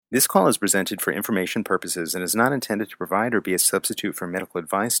This call is presented for information purposes and is not intended to provide or be a substitute for medical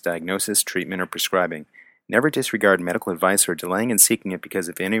advice, diagnosis, treatment, or prescribing. Never disregard medical advice or delaying in seeking it because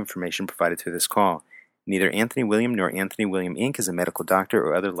of any information provided through this call. Neither Anthony William nor Anthony William Inc. is a medical doctor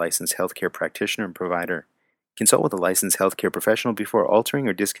or other licensed healthcare practitioner and provider. Consult with a licensed healthcare professional before altering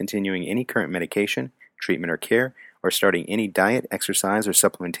or discontinuing any current medication, treatment, or care, or starting any diet, exercise, or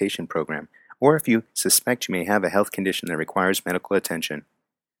supplementation program, or if you suspect you may have a health condition that requires medical attention.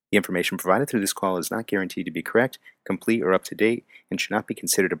 The information provided through this call is not guaranteed to be correct, complete, or up to date, and should not be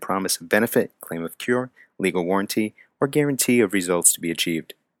considered a promise of benefit, claim of cure, legal warranty, or guarantee of results to be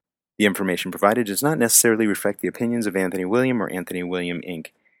achieved. The information provided does not necessarily reflect the opinions of Anthony William or Anthony William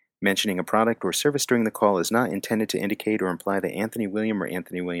Inc. Mentioning a product or service during the call is not intended to indicate or imply that Anthony William or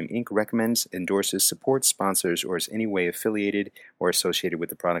Anthony William Inc. recommends, endorses, supports, sponsors, or is any way affiliated or associated with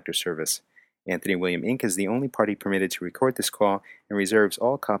the product or service. Anthony William Inc. is the only party permitted to record this call and reserves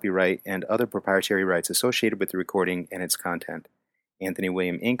all copyright and other proprietary rights associated with the recording and its content. Anthony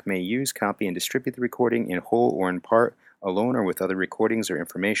William Inc. may use, copy, and distribute the recording in whole or in part, alone or with other recordings or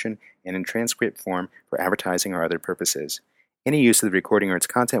information, and in transcript form for advertising or other purposes. Any use of the recording or its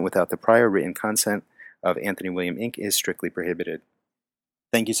content without the prior written consent of Anthony William Inc. is strictly prohibited.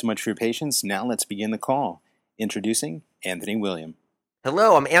 Thank you so much for your patience. Now let's begin the call. Introducing Anthony William.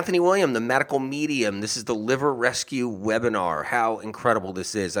 Hello, I'm Anthony William, the medical medium. This is the Liver Rescue webinar. How incredible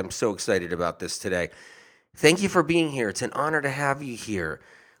this is. I'm so excited about this today. Thank you for being here. It's an honor to have you here.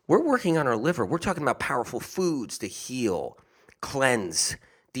 We're working on our liver. We're talking about powerful foods to heal, cleanse,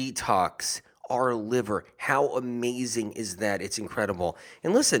 detox our liver. How amazing is that? It's incredible.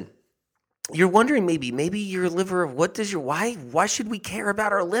 And listen, you're wondering maybe your liver, why should we care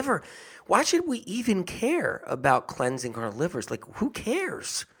about our liver? Why should we even care about cleansing our livers? Like, who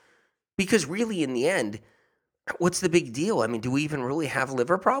cares? Because really, in the end, what's the big deal? I mean, do we even really have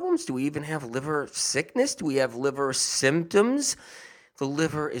liver problems? Do we even have liver sickness? Do we have liver symptoms? The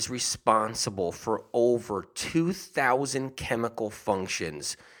liver is responsible for over 2,000 chemical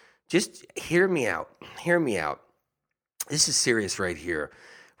functions. Just hear me out. Hear me out. This is serious right here.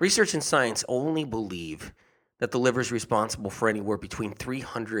 Research and science only believe that the liver is responsible for anywhere between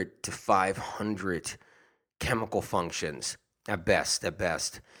 300 to 500 chemical functions at best. The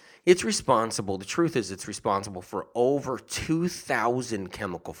truth is it's responsible for over 2,000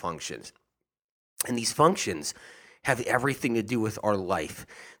 chemical functions. And these functions have everything to do with our life.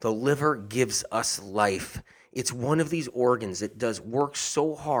 The liver gives us life. It's one of these organs that does work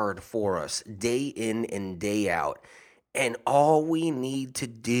so hard for us day in and day out. And all we need to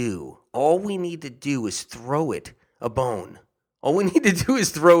do is throw it a bone. All we need to do is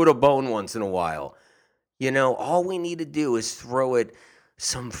throw it a bone once in a while. All we need to do is throw it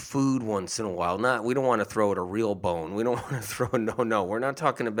some food once in a while. We don't want to throw it a real bone. We don't want to throw we're not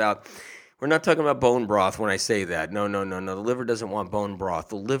talking about bone broth when I say that. No. The liver doesn't want bone broth.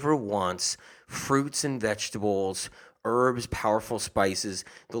 The liver wants fruits and vegetables, herbs, powerful spices.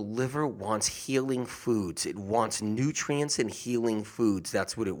 The liver wants healing foods. It wants nutrients and healing foods.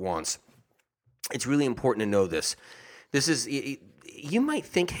 That's what it wants. It's really important to know this. You might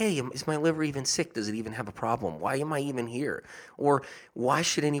think, hey, is my liver even sick? Does it even have a problem? Why am I even here? Or why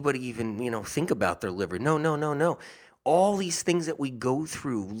should anybody even, think about their liver? No. All these things that we go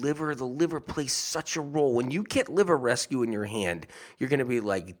through, the liver plays such a role. When you get Liver Rescue in your hand, you're going to be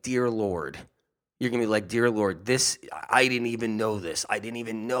like, dear Lord. You're going to be like, dear Lord, I didn't even know this. I didn't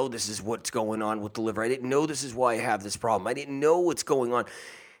even know this is what's going on with the liver. I didn't know this is why I have this problem. I didn't know what's going on.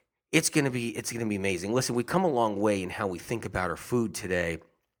 It's going to be amazing. Listen, we've come a long way in how we think about our food today.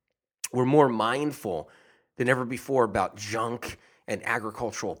 We're more mindful than ever before about junk and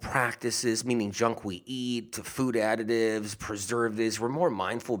agricultural practices, meaning junk we eat, to food additives, preservatives. We're more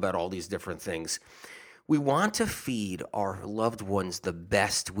mindful about all these different things. We want to feed our loved ones the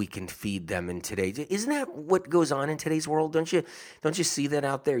best we can feed them in today. Isn't that what goes on in today's world? Don't you see that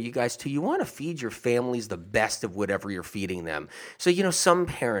out there? You guys too. You want to feed your families the best of whatever you're feeding them. So, some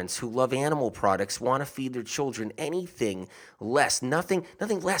parents who love animal products want to feed their children anything less, nothing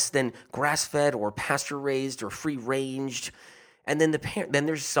less than grass-fed or pasture-raised or free-ranged. And then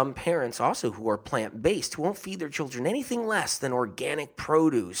there's some parents also who are plant-based who won't feed their children anything less than organic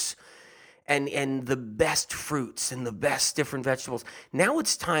produce and the best fruits and the best different vegetables. Now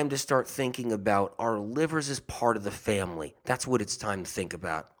it's time to start thinking about our livers as part of the family. That's what it's time to think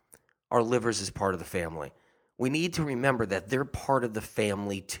about. Our livers as part of the family. We need to remember that they're part of the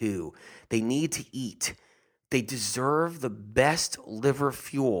family too. They need to eat. They deserve the best liver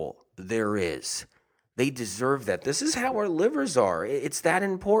fuel there is. They deserve that. This is how our livers are. It's that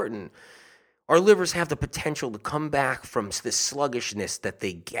important. Our livers have the potential to come back from the sluggishness that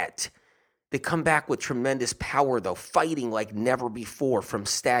they get. They come back with tremendous power, though, fighting like never before from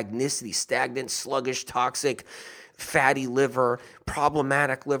stagnicity, stagnant, sluggish, toxic, fatty liver,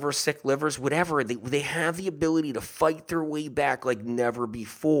 problematic liver, sick livers, whatever. They have the ability to fight their way back like never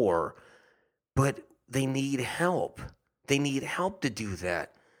before, but they need help. They need help to do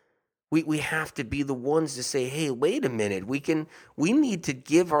that. We have to be the ones to say, hey, wait a minute. We need to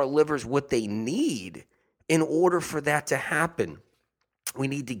give our livers what they need in order for that to happen. We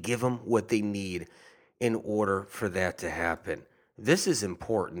need to give them what they need in order for that to happen. This is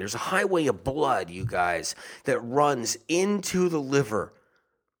important. There's a highway of blood, you guys, that runs into the liver.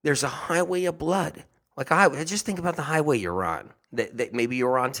 There's a highway of blood. Just think about the highway you're on, that maybe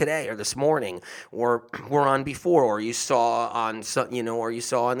you're on today or this morning, or were on before, or you saw on or you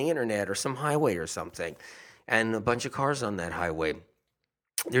saw on the internet, or some highway or something, and a bunch of cars on that highway.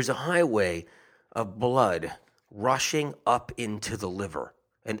 There's a highway of blood rushing up into the liver.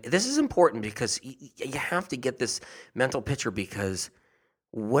 And this is important because you have to get this mental picture, because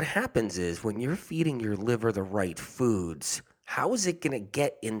what happens is when you're feeding your liver the right foods, how is it going to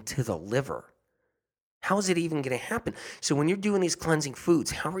get into the liver? How is it even going to happen? So when you're doing these cleansing foods,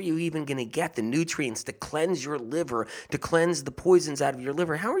 how are you even going to get the nutrients to cleanse your liver, to cleanse the poisons out of your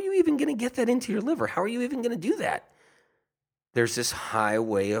liver? How are you even going to get that into your liver? How are you even going to do that? There's this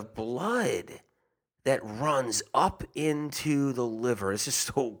highway of blood that runs up into the liver. This is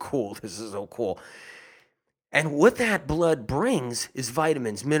so cool. This is so cool. And what that blood brings is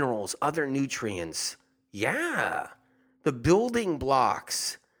vitamins, minerals, other nutrients. Yeah, the building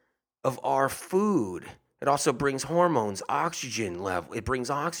blocks of our food. It also brings hormones, oxygen level. It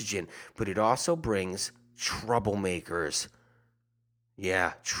brings oxygen, but it also brings troublemakers.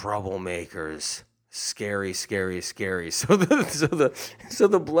 Yeah, troublemakers. Scary, scary, scary. So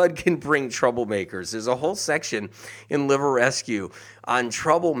the blood can bring troublemakers. There's a whole section in Liver Rescue on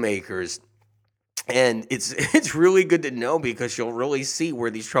troublemakers. And it's really good to know, because you'll really see where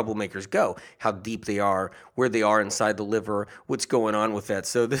these troublemakers go, how deep they are, where they are inside the liver, what's going on with that.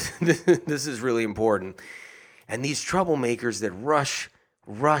 So this is really important. And these troublemakers that rush.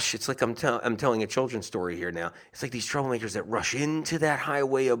 It's like I'm telling a children's story here now. It's like these troublemakers that rush into that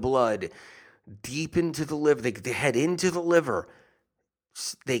highway of blood, deep into the liver. They head into the liver.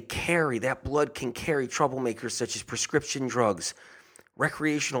 That blood can carry troublemakers such as prescription drugs,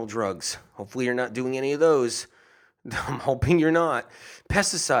 recreational drugs. Hopefully you're not doing any of those. I'm hoping you're not.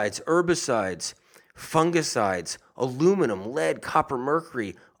 Pesticides, herbicides, fungicides, aluminum, lead, copper,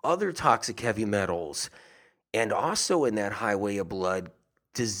 mercury, other toxic heavy metals. And also in that highway of blood,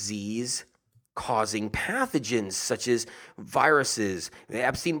 disease-causing pathogens such as viruses, the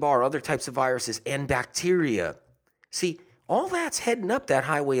Epstein-Barr, other types of viruses, and bacteria. See, all that's heading up that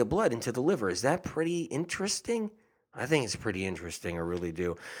highway of blood into the liver. Is that pretty interesting? I think it's pretty interesting. I really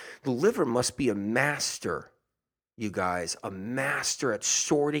do. The liver must be a master, you guys, a master at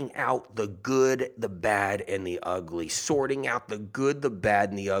sorting out the good, the bad, and the ugly. Sorting out the good, the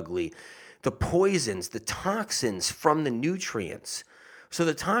bad, and the ugly. The poisons, the toxins from the nutrients. So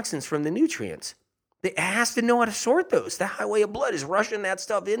the toxins from the nutrients, it has to know how to sort those. The highway of blood is rushing that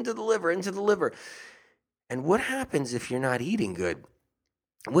stuff into the liver. And what happens if you're not eating good?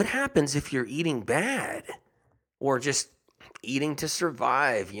 What happens if you're eating bad? Or just eating to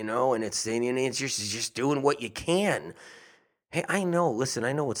survive, and it's just doing what you can. Hey, I know it's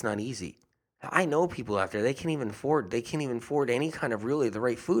not easy. I know people out there, they can't even afford any kind of really the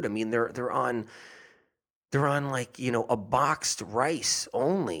right food. I mean, they're on like, a boxed rice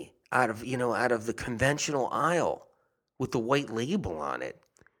only out of the conventional aisle with the white label on it.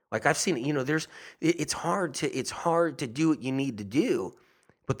 Like I've seen it, it's hard to do what you need to do.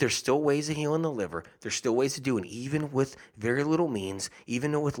 But there's still ways of healing the liver. There's still ways to do it, even with very little means,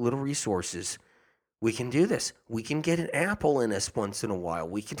 even with little resources. We can do this. We can get an apple in us once in a while.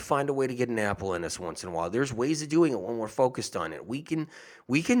 We can find a way to get an apple in us once in a while. There's ways of doing it when we're focused on it. We can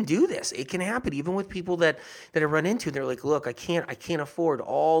do this. It can happen even with people that I run into. They're like, look, I can't afford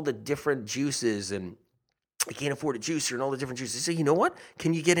all the different juices, and I can't afford a juicer and all the different juices. So you know what?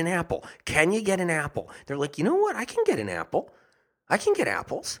 Can you get an apple? Can you get an apple? They're like, you know what? I can get an apple. I can get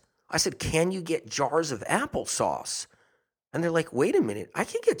apples. I said, can you get jars of applesauce? And they're like, wait a minute. I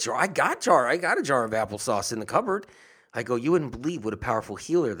got a jar of applesauce in the cupboard. I go, you wouldn't believe what a powerful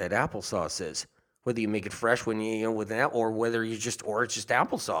healer that applesauce is. Whether you make it fresh when with an apple, or whether it's just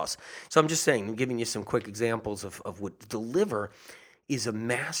applesauce. So I'm just saying, I'm giving you some quick examples of what the liver is a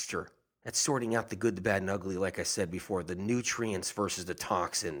master at sorting out the good, the bad, and ugly, like I said before, the nutrients versus the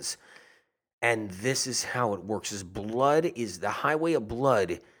toxins. And this is how it works. The highway of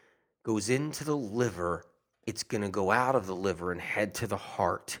blood goes into the liver, it's going to go out of the liver and head to the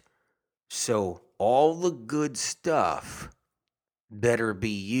heart. So all the good stuff better be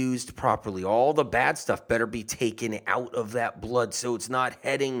used properly. All the bad stuff better be taken out of that blood so it's not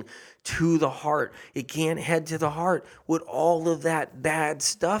heading to the heart. It can't head to the heart with all of that bad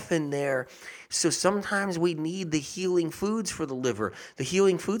stuff in there. So sometimes we need the healing foods for the liver. The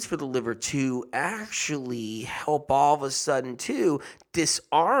healing foods for the liver to actually help all of a sudden to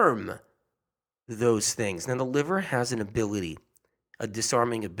disarm those things. Now the liver has an ability, a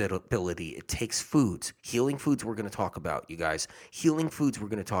disarming ability. It takes foods, healing foods we're going to talk about, you guys. Healing foods we're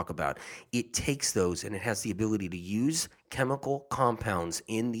going to talk about. It takes those and it has the ability to use chemical compounds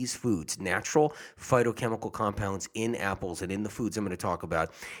in these foods, natural phytochemical compounds in apples and in the foods I'm going to talk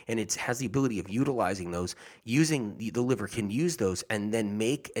about. And it has the ability of utilizing those, using the liver can use those and then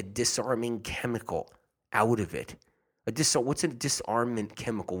make a disarming chemical out of it. What's a disarmament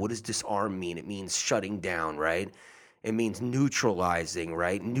chemical? What does disarm mean? It means shutting down, right? It means neutralizing,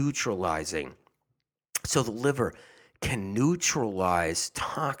 right? Neutralizing. So the liver can neutralize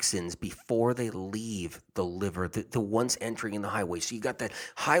toxins before they leave the liver, the ones entering in the highway. So you got that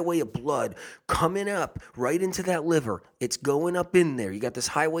highway of blood coming up right into that liver. It's going up in there. You got this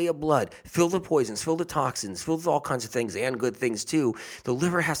highway of blood. Fill the poisons, fill the toxins, fill with all kinds of things and good things too. The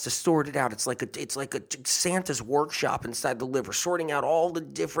liver has to sort it out. It's like a Santa's workshop inside the liver, sorting out all the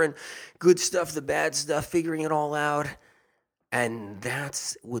different good stuff, the bad stuff, figuring it all out. And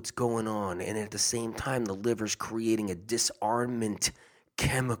that's what's going on. And at the same time, the liver's creating a disarmament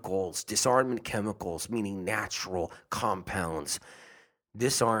chemicals, meaning natural compounds.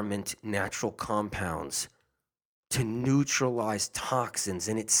 Disarmament, natural compounds to neutralize toxins.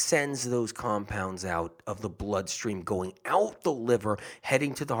 And it sends those compounds out of the bloodstream, going out the liver,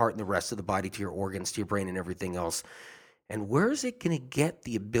 heading to the heart and the rest of the body, to your organs, to your brain and everything else. And where is it going to get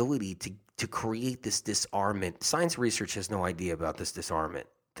the ability to create this disarmament? Science research has no idea about this disarmament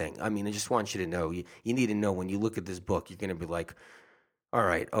thing. I mean, I just want you to know, you need to know when you look at this book, you're going to be like, all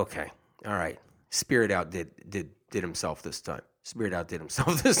right, okay, all right. Spirit Out did himself this time. Spirit Out did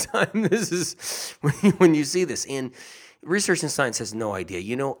himself this time. This is when you see this. And research and science has no idea.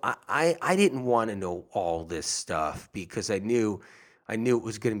 You know, I didn't want to know all this stuff because I knew it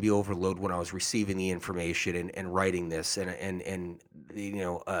was going to be overload when I was receiving the information and writing this, and you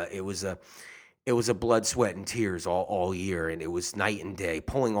know, it was a blood, sweat, and tears all year, and it was night and day,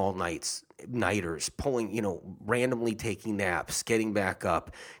 pulling all nighters, pulling, you know, randomly taking naps, getting back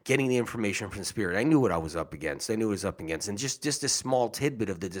up, getting the information from Spirit. I knew what I was up against. And just a small tidbit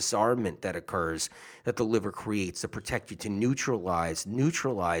of the disarmament that occurs, that the liver creates to protect you, to neutralize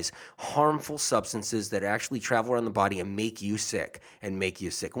harmful substances that actually travel around the body and make you sick. When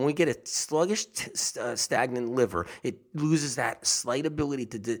we get a sluggish, stagnant liver, it loses that slight ability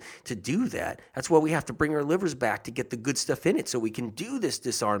to do that. That's why we have to bring our livers back to get the good stuff in it so we can do this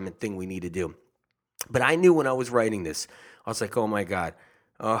disarmament thing we need to do. But I knew when I was writing this, I was like, oh my God,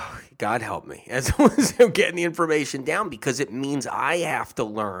 oh, God help me, as I was getting the information down, because it means I have to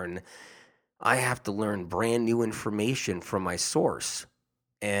learn brand new information from my source.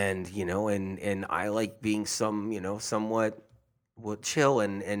 And, you know, and I like being somewhat chill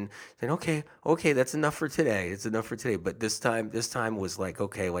and saying, okay, that's enough for today. It's enough for today. But this time was like,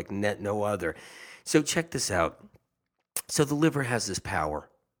 okay, like no other. So check this out. So the liver has this power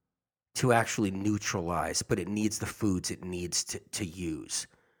to actually neutralize, but it needs the foods it needs to use.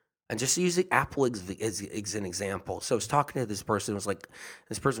 And just using apple as an example. So I was talking to this person was like,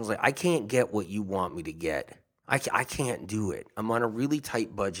 I can't get what you want me to get. I can't do it. I'm on a really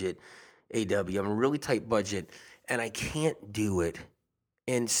tight budget, AW. I'm a really tight budget, and I can't do it.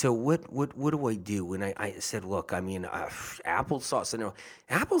 And so what do I do? And I said, look, I mean, applesauce. I know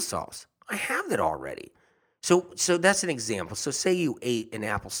applesauce. I have that already. So that's an example. So say you ate an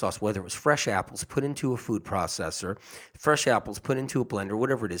applesauce, whether it was fresh apples put into a food processor, fresh apples put into a blender,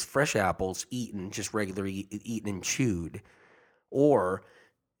 whatever it is, fresh apples eaten, just regularly eaten and chewed, or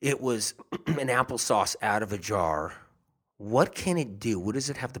it was an applesauce out of a jar. What can it do? What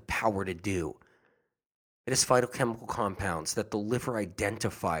does it have the power to do? It has phytochemical compounds that the liver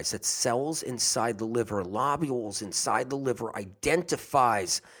identifies, that cells inside the liver, lobules inside the liver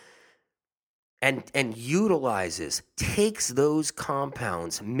identifies and utilizes, takes those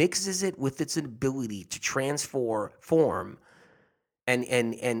compounds, mixes it with its ability to transform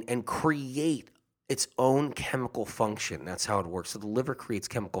and create its own chemical function. That's how it works. So the liver creates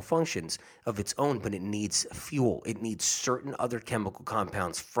chemical functions of its own, but it needs fuel. It needs certain other chemical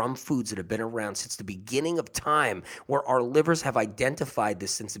compounds from foods that have been around since the beginning of time, where our livers have identified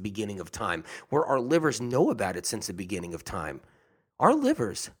this since the beginning of time, where our livers know about it since the beginning of time. Our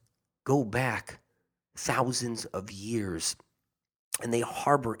livers go back thousands of years, and they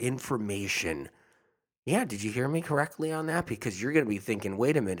harbor information. Yeah, did you hear me correctly on that? Because you're going to be thinking,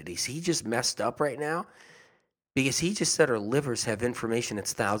 wait a minute, is he just messed up right now? Because he just said our livers have information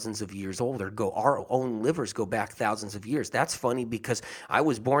that's thousands of years old, our own livers go back thousands of years. That's funny because I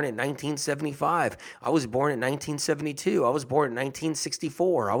was born in 1975. I was born in 1972. I was born in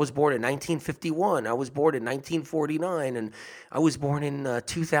 1964. I was born in 1951. I was born in 1949. And I was born in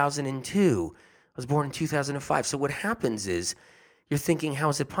 2002. I was born in 2005. So what happens is you're thinking, how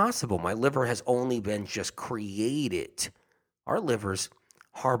is it possible? My liver has only been just created. Our livers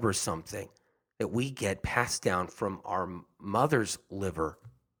harbor something that we get passed down from our mother's liver.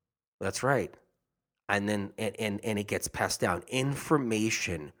 That's right. And then and it gets passed down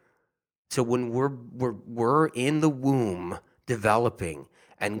information. So when we're in the womb developing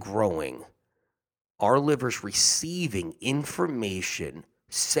and growing, our liver's receiving information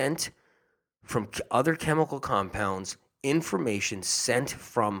sent from other chemical compounds, information sent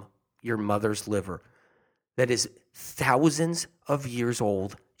from your mother's liver that is thousands of years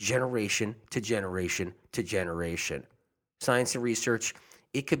old, generation to generation to generation. Science and research,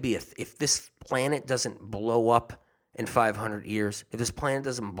 it could be if this planet doesn't blow up in 500 years, if this planet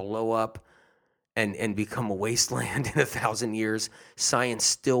doesn't blow up and become a wasteland in 1,000 years, science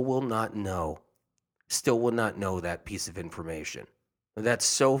still will not know that piece of information. That's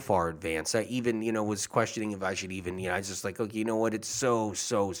so far advanced. I even, was questioning if I should even, I was just like, okay, you know what? It's so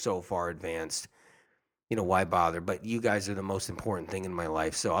far advanced. Why bother? But you guys are the most important thing in my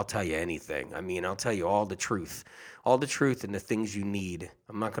life, so I'll tell you anything. I mean, I'll tell you all the truth and the things you need.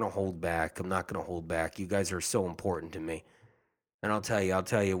 I'm not going to hold back. You guys are so important to me. And I'll tell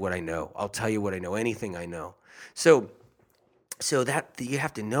you what I know. Anything I know. So that you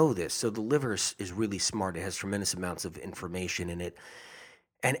have to know this. So the liver is really smart. It has tremendous amounts of information in it.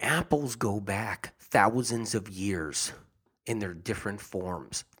 And apples go back thousands of years in their different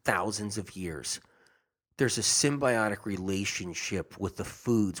forms, thousands of years. There's a symbiotic relationship with the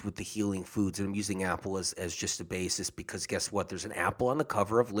foods, with the healing foods. And I'm using apple as just a basis because guess what? There's an apple on the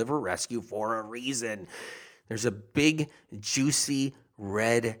cover of Liver Rescue for a reason. There's a big, juicy,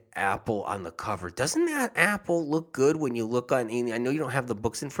 red apple on the cover. Doesn't that apple look good when you look on? I know you don't have the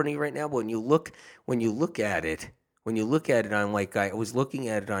books in front of you right now, but when you look at it on, like, I was looking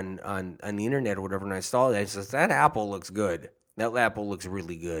at it on the internet or whatever, and I saw that, it says that apple looks good. That apple looks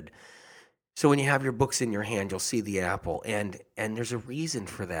really good. So when you have your books in your hand, you'll see the apple, and there's a reason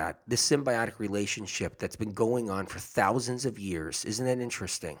for that. This symbiotic relationship that's been going on for thousands of years. Isn't that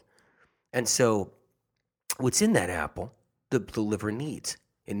interesting? And so what's in that apple, the liver needs.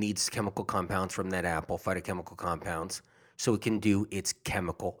 It needs chemical compounds from that apple, phytochemical compounds, so it can do its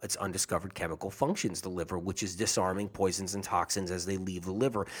undiscovered chemical functions, the liver, which is disarming poisons and toxins as they leave the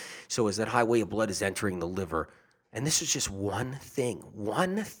liver. So as that highway of blood is entering the liver, and this is just one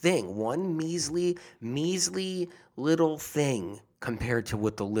measly little thing compared to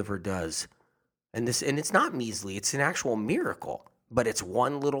what the liver does. And it's not measly, it's an actual miracle, but it's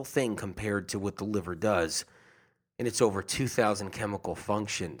one little thing compared to what the liver does. And it's over 2,000 chemical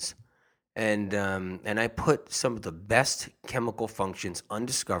functions. And I put some of the best chemical functions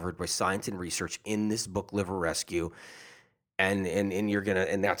undiscovered by science and research in this book, Liver Rescue. And you're gonna,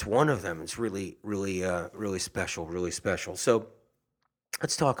 and that's one of them. It's really special. So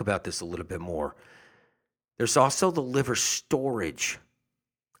let's talk about this a little bit more. There's also the liver storage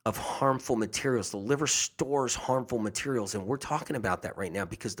of harmful materials. The liver stores harmful materials, and we're talking about that right now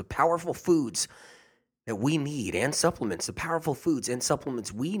because the powerful foods that we need and supplements, the powerful foods and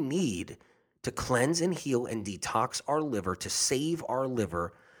supplements we need to cleanse and heal and detox our liver, to save our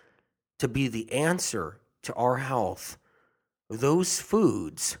liver, to be the answer to our health. Those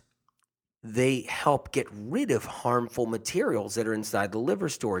foods, they help get rid of harmful materials that are inside the liver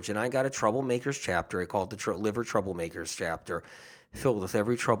storage. And I got a Troublemakers chapter. I call it the Liver Troublemakers chapter, filled with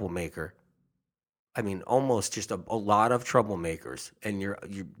every troublemaker. I mean, almost just a lot of troublemakers. And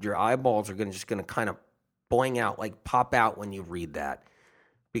your eyeballs are just going to kind of boing out, like pop out when you read that,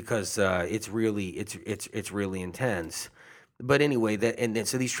 because it's really intense. But anyway,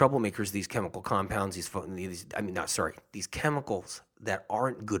 so these troublemakers, these chemical compounds, these chemicals that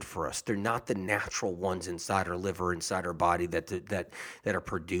aren't good for us. They're not the natural ones inside our liver, inside our body that are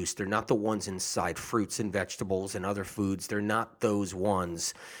produced. They're not the ones inside fruits and vegetables and other foods. They're not those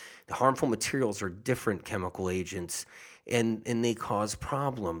ones. The harmful materials are different chemical agents, and they cause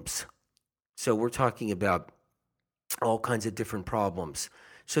problems. So we're talking about all kinds of different problems.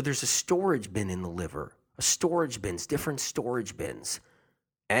 So there's a storage bin in the liver. Different storage bins.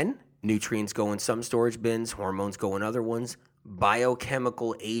 And nutrients go in some storage bins, hormones go in other ones,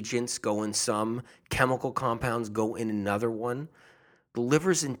 Biochemical agents go in some, chemical compounds go in another one. The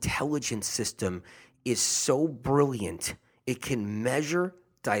liver's intelligence system is so brilliant, it can measure,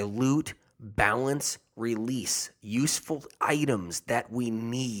 dilute, balance, release useful items that we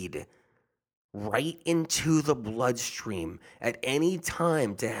need right into the bloodstream at any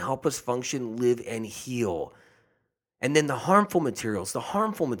time to help us function, live, and heal. And then the harmful materials,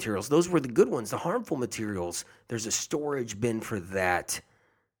 those were the good ones. The harmful materials, there's a storage bin for that.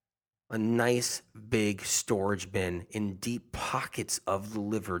 A nice big storage bin in deep pockets of the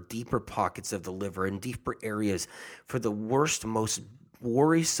liver, deeper pockets of the liver, and deeper areas for the worst, most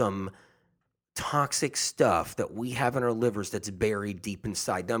worrisome, toxic stuff that we have in our livers that's buried deep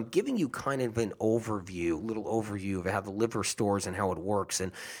inside. Now, I'm giving you kind of an overview, little overview of how the liver stores and how it works.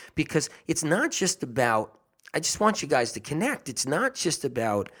 And because it's not just about, I just want you guys to connect. It's not just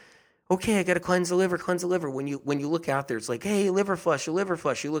about, okay, I got to cleanse the liver. When you look out there, it's like, hey, liver flush. You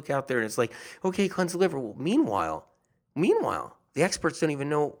look out there and it's like, okay, cleanse the liver. Well, meanwhile, the experts don't even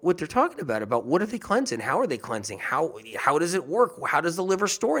know what they're talking about what are they cleansing? How are they cleansing? How does it work? How does the liver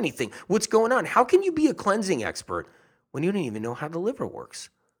store anything? What's going on? How can you be a cleansing expert when you don't even know how the liver works?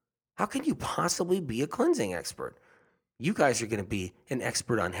 How can you possibly be a cleansing expert? You guys are going to be an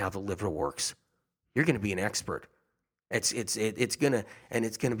expert on how the liver works. You're going to be an expert. It's gonna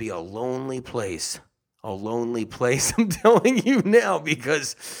be a lonely place. I'm telling you now,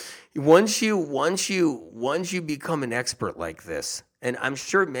 because once you become an expert like this, and I'm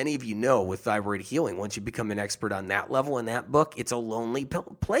sure many of you know with thyroid healing, once you become an expert on that level in that book, it's a lonely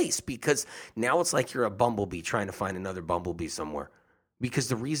place, because now it's like you're a bumblebee trying to find another bumblebee somewhere. Because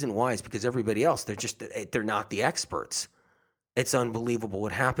the reason why is because everybody else, they're not the experts. It's unbelievable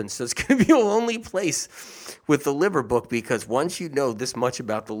what happens. So it's going to be a lonely place with the liver book, because once you know this much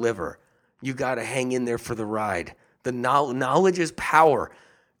about the liver, you got to hang in there for the ride. The knowledge is power.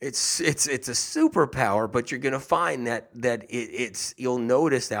 It's a superpower, but you're going to find that you'll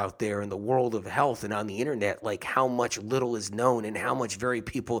notice out there in the world of health and on the internet, like how much little is known and how much very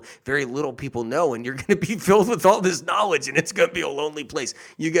little people know, and you're going to be filled with all this knowledge, and it's going to be a lonely place.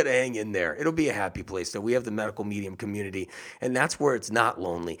 You got to hang in there. It'll be a happy place. So we have the medical medium community, and that's where it's not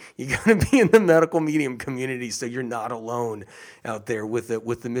lonely. You got to be in the medical medium community so you're not alone out there with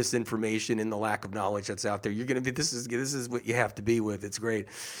the misinformation and the lack of knowledge that's out there. You're going to be. This is what you have to be with. It's great.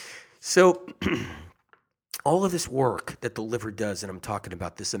 So all of this work that the liver does, and I'm talking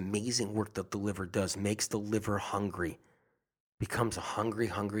about this amazing work that the liver does, makes the liver hungry, becomes a hungry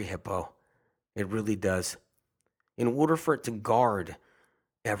hippo. It really does. In order for it to guard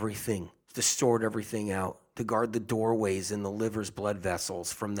everything, to sort everything out, to guard the doorways in the liver's blood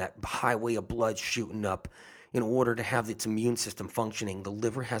vessels from that highway of blood shooting up, in order to have its immune system functioning, the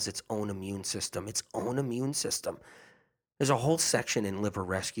liver has its own immune system. There's a whole section in Liver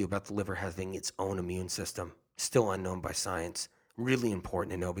Rescue about the liver having its own immune system, still unknown by science. Really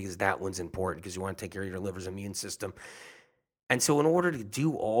important to know, because that one's important, because you want to take care of your liver's immune system. And so in order to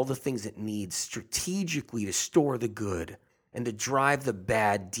do all the things it needs strategically to store the good and to drive the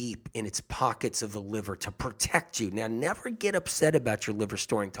bad deep in its pockets of the liver to protect you. Now, never get upset about your liver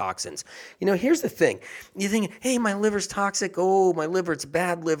storing toxins. Here's the thing. You think, hey, my liver's toxic. Oh, my liver, it's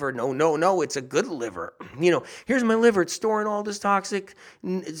bad liver. No, it's a good liver. Here's my liver. It's storing all this toxic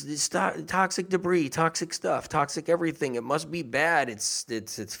debris, toxic stuff, toxic everything. It must be bad. It's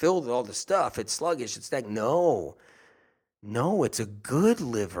filled with all the stuff. It's sluggish. It's that. No, it's a good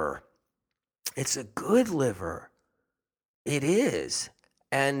liver. It's a good liver. It is.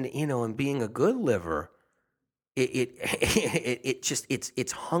 And, and being a good liver, it's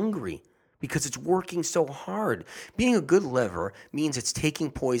hungry because it's working so hard. Being a good liver means it's taking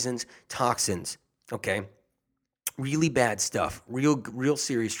poisons, toxins, okay? Really bad stuff, real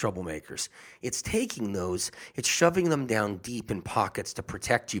serious troublemakers. It's taking those, it's shoving them down deep in pockets to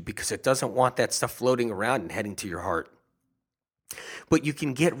protect you, because it doesn't want that stuff floating around and heading to your heart. But you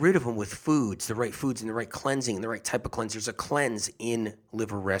can get rid of them with foods, the right foods and the right cleansing and the right type of cleanse. There's a cleanse in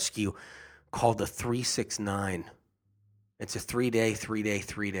Liver Rescue called the 369. It's a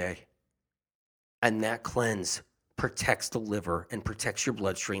 3-day. And that cleanse protects the liver and protects your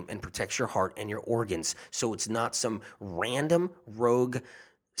bloodstream and protects your heart and your organs. So it's not some random, rogue,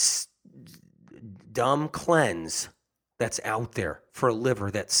 dumb cleanse that's out there for a liver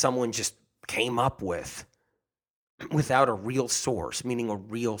that someone just came up with, without a real source, meaning a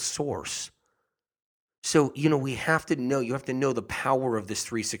real source. So, we have to know, you have to know the power of this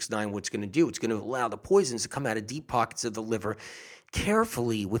 369, what it's going to do. It's going to allow the poisons to come out of deep pockets of the liver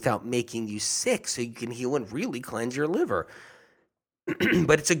carefully without making you sick, so you can heal and really cleanse your liver.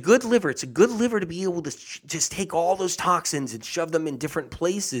 But it's a good liver. It's a good liver to be able to just take all those toxins and shove them in different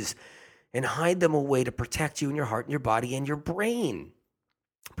places and hide them away to protect you and your heart and your body and your brain.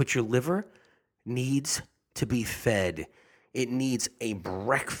 But your liver needs to be fed. It needs a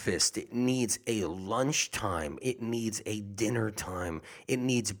breakfast. It needs a lunchtime. It needs a dinner time. It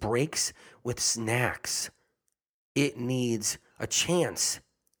needs breaks with snacks. It needs a chance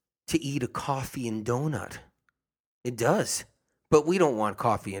to eat a coffee and donut. It does. But we don't want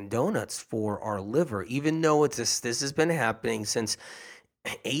coffee and donuts for our liver, even though this has been happening since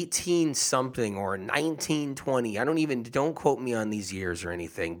 18 something or 1920. Don't quote me on these years or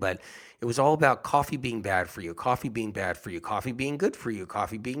anything, but it was all about coffee being bad for you, coffee being bad for you, coffee being good for you,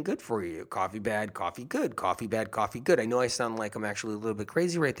 coffee being good for you, coffee bad, coffee good, coffee bad, coffee good. I know I sound like I'm actually a little bit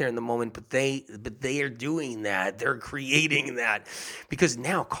crazy right there in the moment, but they are doing that. They're creating that because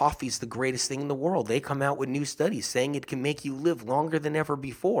now coffee is the greatest thing in the world. They come out with new studies saying it can make you live longer than ever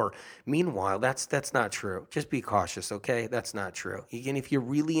before. Meanwhile, that's not true. Just be cautious, okay? That's not true. Again, if you're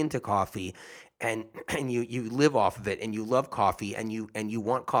really into coffee and you live off of it and you love coffee and you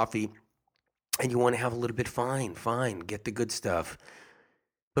want coffee and you want to have a little bit, fine, get the good stuff.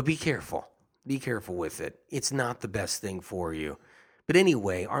 But be careful. Be careful with it. It's not the best thing for you. But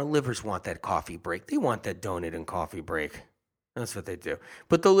anyway, our livers want that coffee break. They want that donut and coffee break. That's what they do.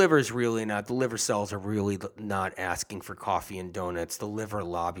 But the liver's really not. The liver cells are really not asking for coffee and donuts. The liver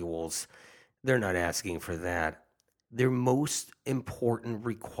lobules, they're not asking for that. Their most important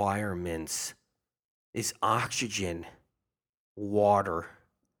requirements is oxygen, water,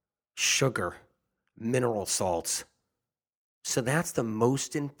 sugar, mineral salts. So that's the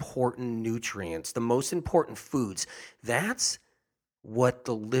most important nutrients, the most important foods. That's what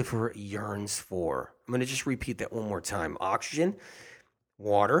the liver yearns for. I'm going to just repeat that one more time. Oxygen,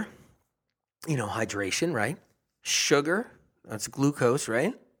 water, hydration, right? Sugar, that's glucose,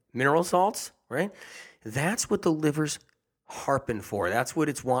 right? Mineral salts, right? That's what the liver's harping for. That's what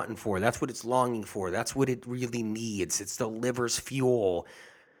it's wanting for. That's what it's longing for. That's what it really needs. It's the liver's fuel.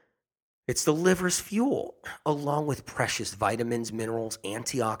 It's the liver's fuel, along with precious vitamins, minerals,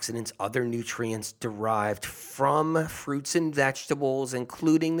 antioxidants, other nutrients derived from fruits and vegetables,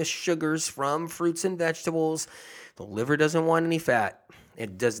 including the sugars from fruits and vegetables. The liver doesn't want any fat.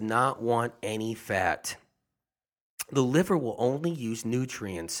 It does not want any fat. The liver will only use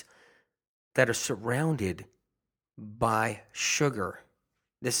nutrients that are surrounded by sugar.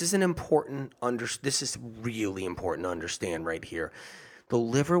 This is really important to understand right here. The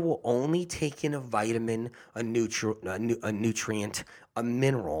liver will only take in a vitamin, a nutrient, a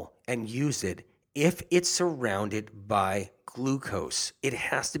mineral, and use it if it's surrounded by glucose. It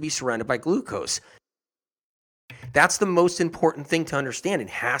has to be surrounded by glucose. That's the most important thing to understand. It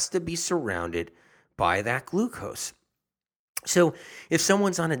has to be surrounded by that glucose. So if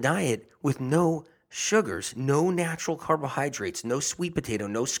someone's on a diet with no sugars, no natural carbohydrates, no sweet potato,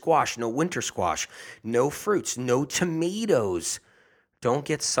 no squash, no winter squash, no fruits, no tomatoes, don't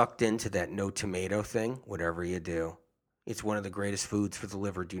get sucked into that no tomato thing, whatever you do. It's one of the greatest foods for the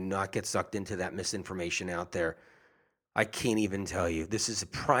liver. Do not get sucked into that misinformation out there. I can't even tell you. This is a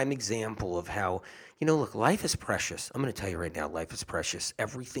prime example of how, look, life is precious. I'm going to tell you right now, life is precious.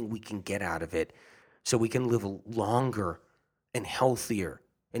 Everything we can get out of it so we can live longer and healthier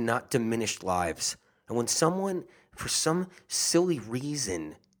and not diminished lives. And when someone, for some silly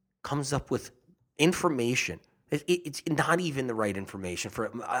reason, comes up with information, it's not even the right information for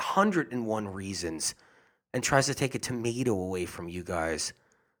 101 reasons, and tries to take a tomato away from you guys,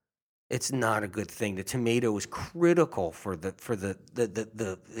 it's not a good thing. The tomato is critical for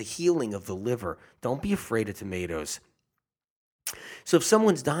the healing of the liver. Don't be afraid of tomatoes. So if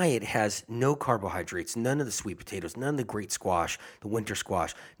someone's diet has no carbohydrates, none of the sweet potatoes, none of the great squash, the winter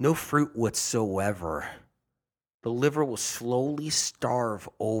squash, no fruit whatsoever, the liver will slowly starve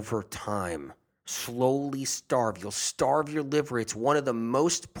over time. Slowly starve. You'll starve your liver. It's one of the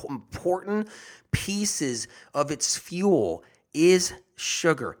most important pieces of its fuel is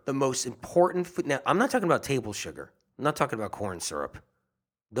sugar. The most important food. Now, I'm not talking about table sugar. I'm not talking about corn syrup.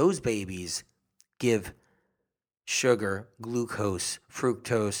 Those babies give sugar, glucose,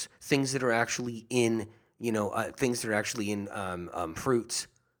 fructose, things that are actually in, fruits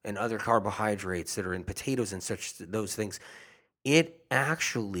and other carbohydrates that are in potatoes and such, those things. It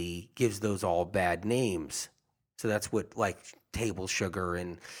actually gives those all bad names. So that's what, like, table sugar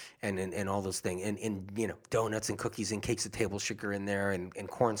and all those things, and donuts and cookies and cakes of table sugar in there, and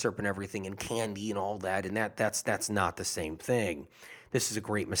corn syrup and everything, and candy and all that, and that's not the same thing. This is a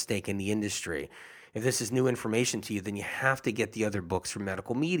great mistake in the industry. If this is new information to you, then you have to get the other books from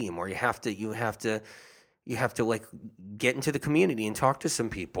Medical Medium, or you have to You have to like get into the community and talk to some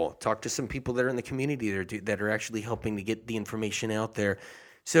people that are in the community that are actually helping to get the information out there.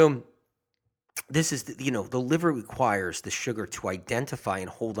 So this is, the liver requires the sugar to identify and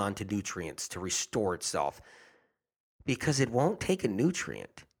hold on to nutrients to restore itself, because it won't take a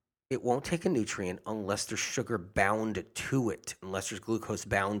nutrient. It won't take a nutrient unless there's sugar bound to it, unless there's glucose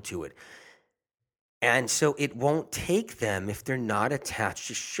bound to it. And so it won't take them if they're not attached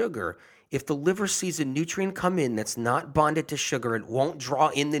to sugar. If the liver sees a nutrient come in that's not bonded to sugar, it won't draw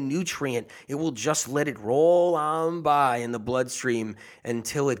in the nutrient. It will just let it roll on by in the bloodstream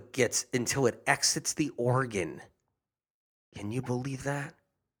until it exits the organ. Can you believe that?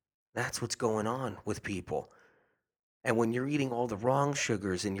 That's what's going on with people. And when you're eating all the wrong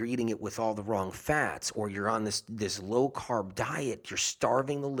sugars and you're eating it with all the wrong fats, or you're on this low carb diet, you're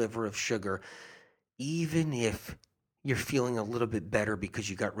starving the liver of sugar. Even if you're feeling a little bit better because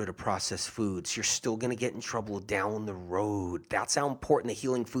you got rid of processed foods, you're still going to get in trouble down the road. That's how important the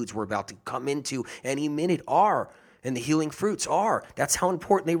healing foods we're about to come into any minute are, and the healing fruits are. That's how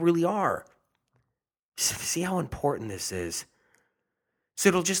important they really are. See how important this is? So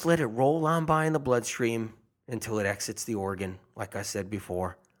it'll just let it roll on by in the bloodstream until it exits the organ, like I said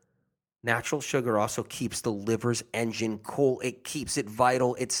before. Natural sugar also keeps the liver's engine cool. It keeps it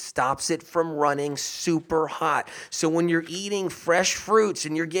vital. It stops it from running super hot. So when you're eating fresh fruits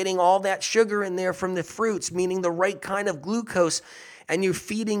and you're getting all that sugar in there from the fruits, meaning the right kind of glucose, and you're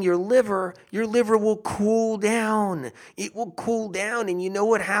feeding your liver will cool down. It will cool down. And you know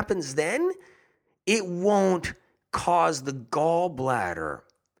what happens then? It won't cause the gallbladder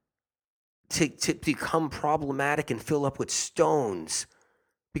to become problematic and fill up with stones.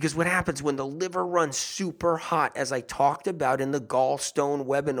 Because what happens when the liver runs super hot, as I talked about in the gallstone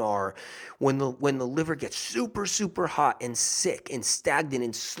webinar, when the liver gets super, super hot and sick and stagnant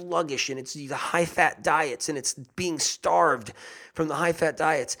and sluggish, and it's the high-fat diets, and it's being starved from the high-fat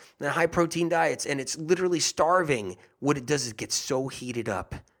diets and the high-protein diets, and it's literally starving, what it does is it gets so heated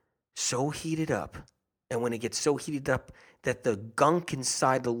up. And when it gets so heated up that the gunk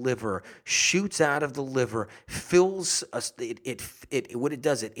inside the liver shoots out of the liver, fills us,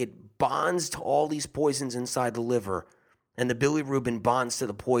 it bonds to all these poisons inside the liver, and the bilirubin bonds to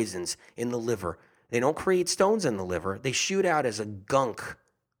the poisons in the liver. They don't create stones in the liver. They shoot out as a gunk,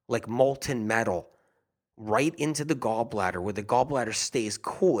 like molten metal, right into the gallbladder, where the gallbladder stays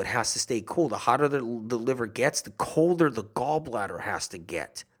cool. It has to stay cool. The hotter the liver gets, the colder the gallbladder has to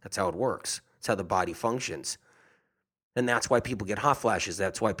get. That's how it works. That's how the body functions. And that's why people get hot flashes.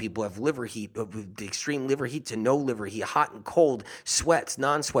 That's why people have liver heat, extreme liver heat to no liver heat, hot and cold, sweats,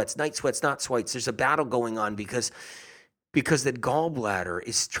 non-sweats, night sweats, not sweats. There's a battle going on because that gallbladder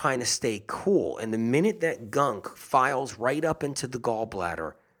is trying to stay cool. And the minute that gunk files right up into the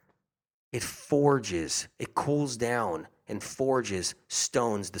gallbladder, it cools down and forges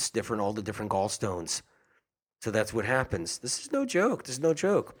stones, all the different gallstones. So that's what happens. This is no joke.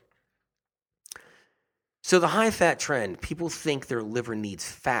 So the high-fat trend, people think their liver needs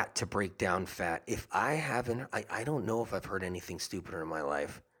fat to break down fat. I don't know if I've heard anything stupider in my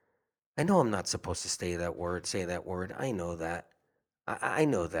life. I know I'm not supposed to say that word. I know that. I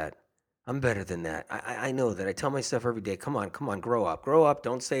know that. I'm better than that. I know that. I tell myself every day, come on, grow up.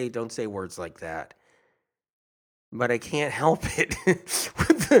 Don't say words like that. But I can't help it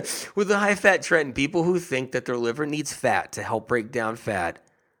with the high-fat trend. People who think that their liver needs fat to help break down fat.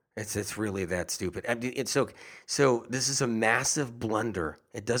 It's really that stupid. I mean, so this is a massive blunder.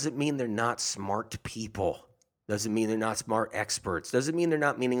 It doesn't mean they're not smart people. Doesn't mean they're not smart experts. Doesn't mean they're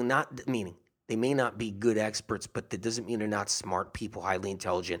not meaning. They may not be good experts, but that doesn't mean they're not smart people, highly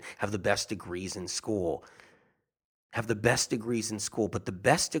intelligent, have the best degrees in school. But the best degrees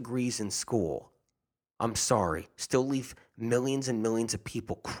in school, I'm sorry, still leave millions and millions of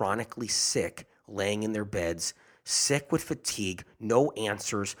people chronically sick, laying in their beds, sick with fatigue, no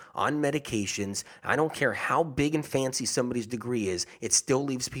answers, on medications. I don't care how big and fancy somebody's degree is, it still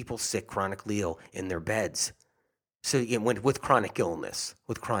leaves people sick, chronically ill in their beds. So with chronic illness.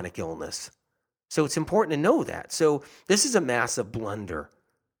 So it's important to know that. So this is a massive blunder.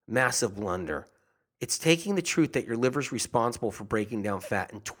 It's taking the truth that your liver's responsible for breaking down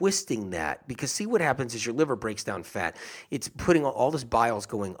fat and twisting that. Because see what happens is your liver breaks down fat. It's putting all this bile's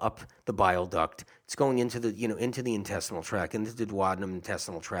going up the bile duct. It's going into the intestinal tract, into the duodenum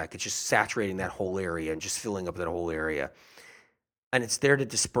intestinal tract. It's just saturating that whole area and just filling up that whole area. And it's there to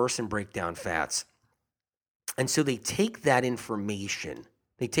disperse and break down fats. And so they take that information.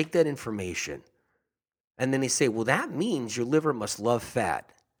 And then they say, well, that means your liver must love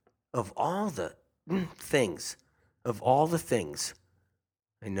fat. Of all the things.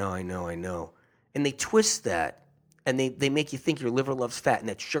 I know. And they twist that, and they make you think your liver loves fat and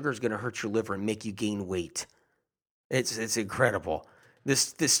that sugar is going to hurt your liver and make you gain weight. It's incredible.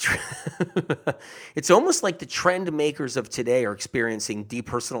 This it's almost like the trend makers of today are experiencing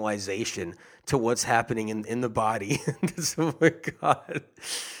depersonalization to what's happening in the body. Oh my God.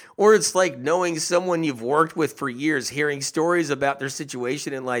 Or it's like knowing someone you've worked with for years, hearing stories about their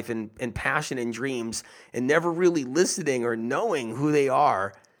situation in life and passion and dreams, and never really listening or knowing who they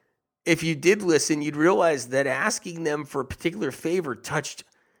are. If you did listen, you'd realize that asking them for a particular favor touched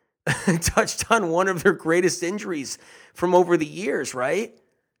on one of their greatest injuries from over the years, right?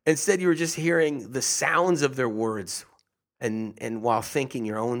 Instead, you were just hearing the sounds of their words and while thinking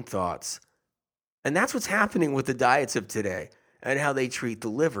your own thoughts. And that's what's happening with the diets of today and how they treat the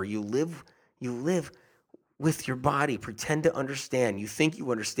liver. You live with your body, pretend to understand. You think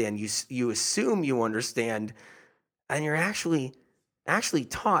you understand. You assume you understand, and you're actually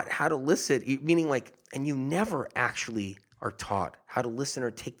taught how to listen, meaning like, and you never actually are taught how to listen or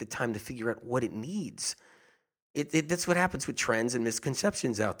take the time to figure out what it needs. That's what happens with trends and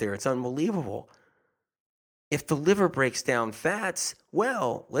misconceptions out there. It's unbelievable. If the liver breaks down fats,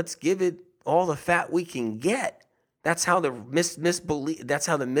 well, let's give it all the fat we can get. That's how the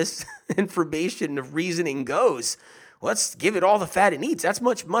misinformation of reasoning goes. Let's give it all the fat it needs. That's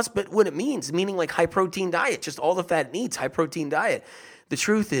must what it means, meaning like high protein diet, just all the fat it needs, high protein diet. The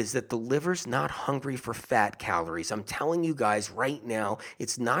truth is that the liver's not hungry for fat calories. I'm telling you guys right now,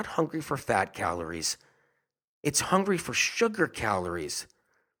 it's not hungry for fat calories. It's hungry for sugar calories.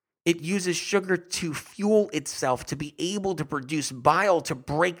 It uses sugar to fuel itself, to be able to produce bile, to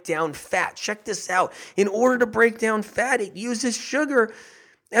break down fat. Check this out. In order to break down fat, it uses sugar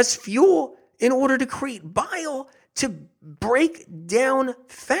as fuel in order to create bile to break down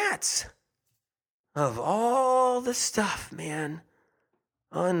fats. Of all the stuff, man.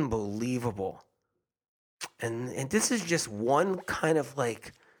 Unbelievable. And this is just one kind of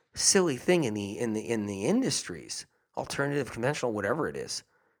like silly thing in the industries. Alternative, conventional, whatever it is.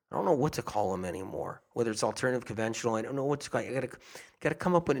 I don't know what to call them anymore. Whether it's alternative, conventional, I don't know what to call it. I gotta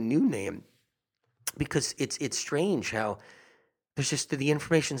come up with a new name, because it's strange how there's just the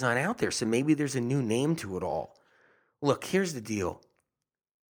information's not out there. So maybe there's a new name to it all. Look, here's the deal.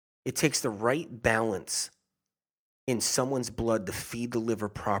 It takes the right balance in someone's blood to feed the liver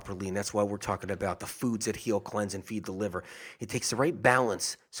properly, and that's why we're talking about the foods that heal, cleanse, and feed the liver. It takes the right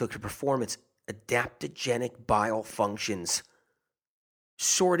balance so it can perform its adaptogenic bile functions,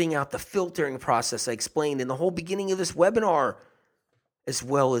 sorting out the filtering process I explained in the whole beginning of this webinar, as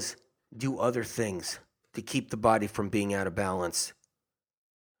well as do other things to keep the body from being out of balance.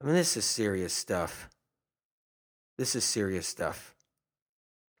 I mean, this is serious stuff. This is serious stuff.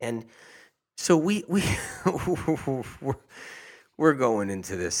 And so we're going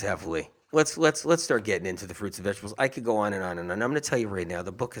into this heavily. Let's start getting into the fruits and vegetables. I could go on and on and on. I'm going to tell you right now,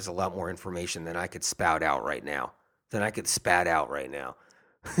 the book has a lot more information than I could spout out right now. That I can spit out right now.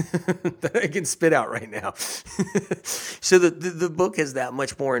 So the book has that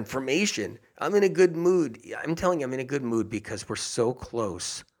much more information. I'm in a good mood. I'm telling you, I'm in a good mood because we're so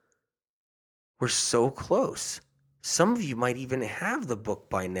close. We're so close. Some of you might even have the book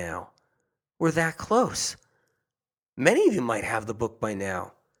by now. We're that close. Many of you might have the book by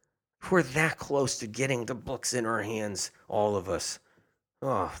now. We're that close to getting the books in our hands, all of us.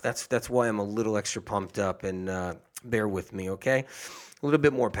 Oh, that's why I'm a little extra pumped up, and bear with me, okay? A little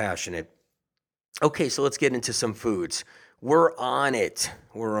bit more passionate. Okay, so let's get into some foods. We're on it.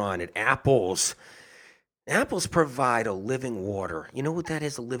 Apples. Apples provide a living water. You know what that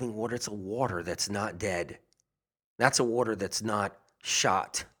is, a living water? It's a water that's not dead. That's a water that's not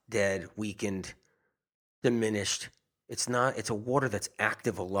shot, dead, weakened, diminished. It's a water that's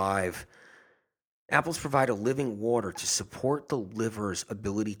active, alive. Apples provide a living water to support the liver's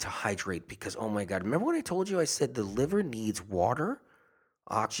ability to hydrate because, oh my God, remember when I told you, I said the liver needs water,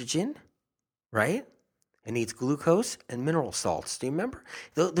 oxygen, right? It needs glucose and mineral salts. Do you remember?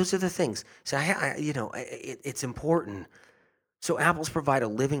 Those are the things. So, it's important. So apples provide a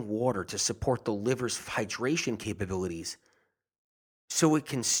living water to support the liver's hydration capabilities so it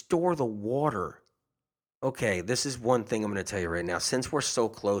can store the water. Okay, this is one thing I'm going to tell you right now. Since we're so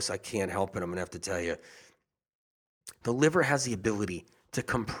close, I can't help it. I'm going to have to tell you. The liver has the ability to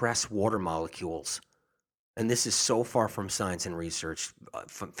compress water molecules. And this is so far from science and research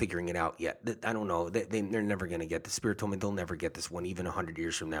from figuring it out yet. I don't know. They're never going to get this. Spirit told me they'll never get this one, even 100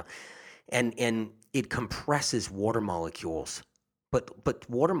 years from now. And it compresses water molecules. But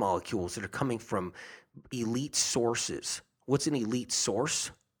water molecules that are coming from elite sources. What's an elite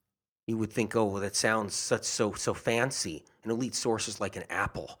source? You would think, oh, well, that sounds so fancy. An elite source is like an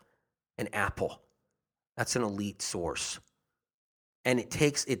apple. an apple. That's an elite source. And it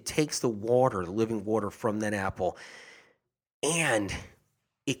takes the water, the living water from that apple, and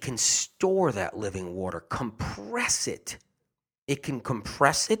it can store that living water, compress it. It can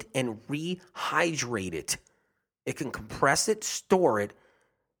compress it and rehydrate it. It can compress it, store it,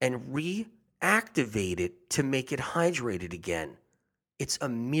 and reactivate it to make it hydrated again. It's a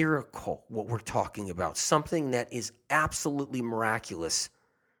miracle what we're talking about, something that is absolutely miraculous.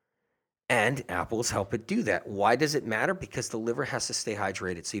 And apples help it do that. Why does it matter? Because the liver has to stay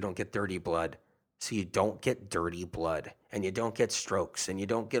hydrated so you don't get dirty blood. So you don't get dirty blood, and you don't get strokes, and you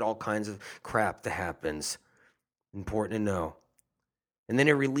don't get all kinds of crap that happens. Important to know. And then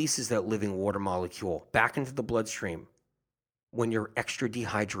it releases that living water molecule back into the bloodstream when you're extra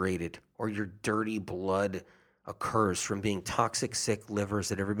dehydrated or your dirty blood occurs from being toxic, sick livers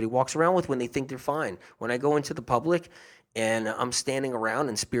that everybody walks around with when they think they're fine. When I go into the public and I'm standing around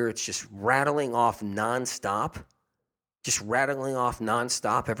and spirits just rattling off nonstop,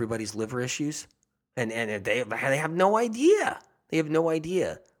 everybody's liver issues, and they have no idea. They have no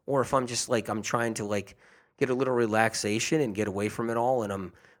idea. Or if I'm just like, I'm trying to like get a little relaxation and get away from it all,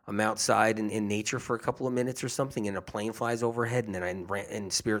 and I'm outside in nature for a couple of minutes or something, and a plane flies overhead, and then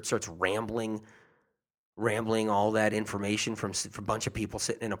and spirit starts rambling all that information from a bunch of people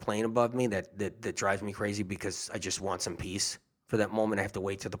sitting in a plane above me that drives me crazy because I just want some peace for that moment. I have to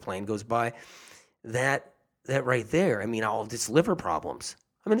wait till the plane goes by. That right there, I mean, all this liver problems.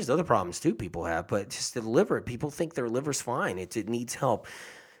 I mean, there's other problems too people have, but just the liver, people think their liver's fine. It needs help.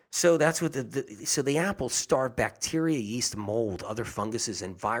 So that's what so the apples starve bacteria, yeast, mold, other funguses,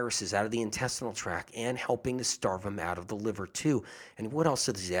 and viruses out of the intestinal tract, and helping to starve them out of the liver too. And what else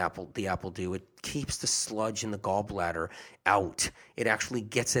does the apple do? It keeps the sludge in the gallbladder out. It actually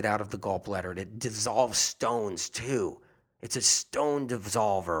gets it out of the gallbladder. It dissolves stones too. It's a stone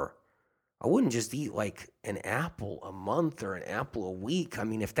dissolver. I wouldn't just eat like an apple a month or an apple a week. I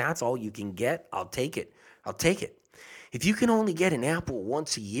mean, if that's all you can get, I'll take it. If you can only get an apple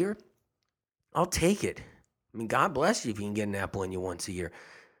once a year, I'll take it. I mean, God bless you if you can get an apple in you once a year.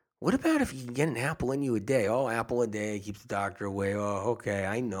 What about if you can get an apple in you a day? Oh, apple a day keeps the doctor away. Oh, okay,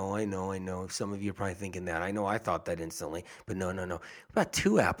 I know. Some of you are probably thinking that. I know I thought that instantly, but no. What about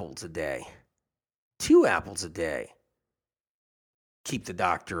 2 apples a day? 2 apples a day keep the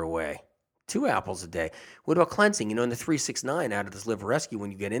doctor away. 2 apples a day. What about cleansing? In the 369 out of this liver rescue,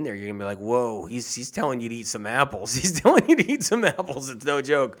 when you get in there, you're going to be like, whoa, he's telling you to eat some apples. He's telling you to eat some apples. It's no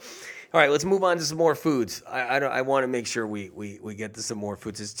joke. All right, let's move on to some more foods. I want to make sure we get to some more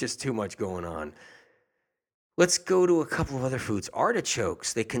foods. It's just too much going on. Let's go to a couple of other foods.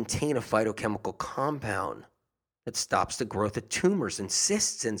 Artichokes, they contain a phytochemical compound that stops the growth of tumors and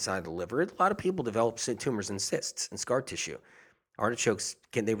cysts inside the liver. A lot of people develop tumors and cysts and scar tissue. Artichokes,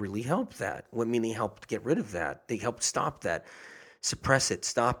 can they really help that? What mean they help get rid of that? They help stop that, suppress it,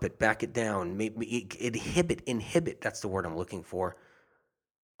 stop it, back it down, inhibit, that's the word I'm looking for.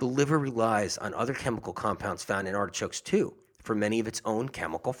 The liver relies on other chemical compounds found in artichokes too for many of its own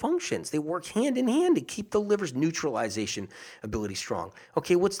chemical functions. They work hand in hand to keep the liver's neutralization ability strong.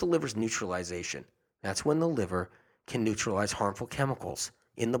 Okay, what's the liver's neutralization? That's when the liver can neutralize harmful chemicals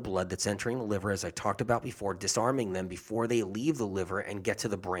in the blood that's entering the liver, as I talked about before, disarming them before they leave the liver and get to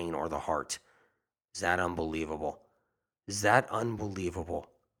the brain or the heart. Is that unbelievable?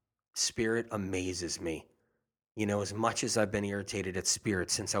 Spirit amazes me. As much as I've been irritated at spirit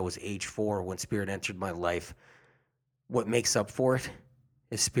since I was age 4 when spirit entered my life, what makes up for it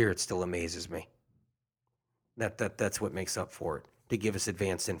is spirit still amazes me. That's what makes up for it. To give us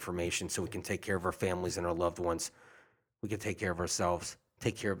advanced information so we can take care of our families and our loved ones. We can take care of ourselves.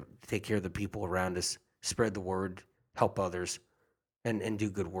 Take care of the people around us, spread the word, help others, and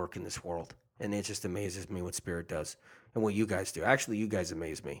do good work in this world. And it just amazes me what Spirit does and what you guys do. Actually, you guys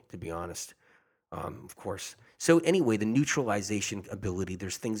amaze me, to be honest, of course. So anyway, the neutralization ability,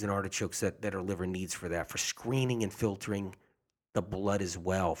 there's things in artichokes that our liver needs for that, for screening and filtering the blood as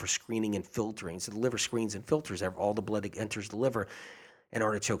well, for screening and filtering. So the liver screens and filters all the blood that enters the liver, and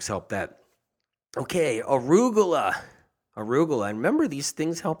artichokes help that. Okay, arugula. And remember, these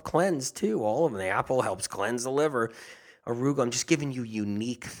things help cleanse too. All of them. The apple helps cleanse the liver. Arugula, I'm just giving you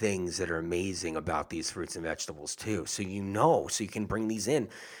unique things that are amazing about these fruits and vegetables too. So so you can bring these in.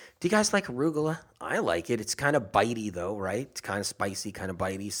 Do you guys like arugula? I like it. It's kind of bitey though, right? It's kind of spicy, kind of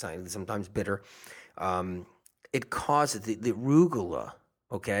bitey, sometimes bitter. It causes, the arugula,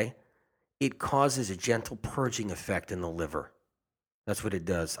 okay? It causes a gentle purging effect in the liver. That's what it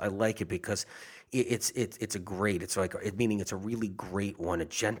does. I like it because it's meaning it's a really great one, a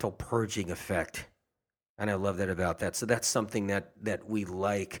gentle purging effect. And I love that about that. So that's something that we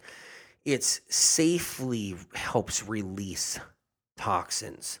like. It safely helps release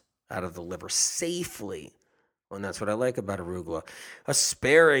toxins out of the liver safely. And that's what I like about arugula.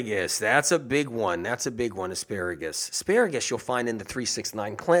 Asparagus, that's a big one. Asparagus. Asparagus you'll find in the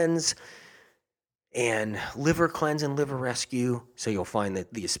 369 cleanse and liver cleanse and liver rescue. So you'll find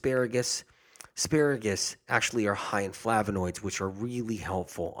that the asparagus actually are high in flavonoids, which are really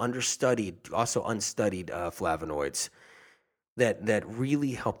helpful. Unstudied flavonoids that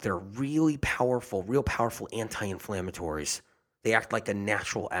really help. They're real powerful anti-inflammatories. They act like a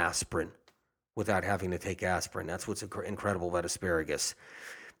natural aspirin without having to take aspirin. That's what's incredible about asparagus.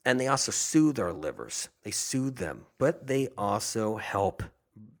 And they also soothe our livers. They soothe them, but they also help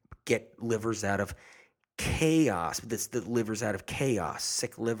get livers out of chaos. The livers out of chaos,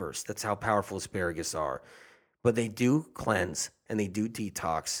 sick livers. That's how powerful asparagus are. But they do cleanse and they do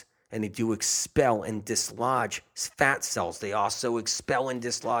detox and they do expel and dislodge fat cells. They also expel and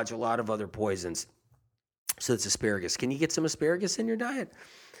dislodge a lot of other poisons. So it's asparagus. Can you get some asparagus in your diet?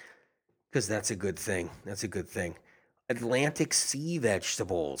 Because that's a good thing. Atlantic sea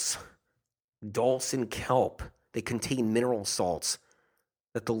vegetables, dulse and kelp, they contain mineral salts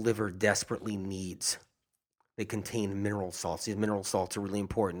that the liver desperately needs. They contain mineral salts. These mineral salts are really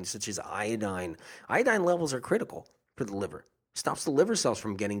important, such as iodine. Iodine levels are critical for the liver. Stops the liver cells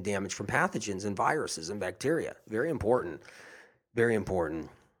from getting damaged from pathogens and viruses and bacteria. Very important. Bananas.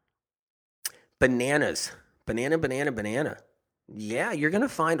 Banana. Yeah, you're going to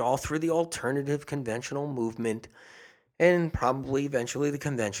find all through the alternative conventional movement and probably eventually the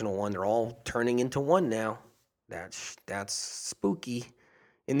conventional one. They're all turning into one now. That's spooky.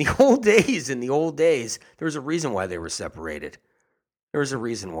 In the old days, there was a reason why they were separated. There was a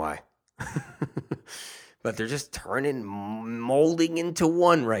reason why. But they're just molding into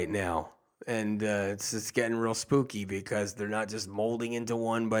one right now. And it's getting real spooky because they're not just molding into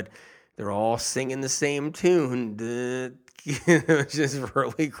one, but they're all singing the same tune. It's just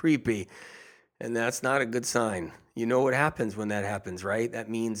really creepy. And that's not a good sign. You know what happens when that happens, right? That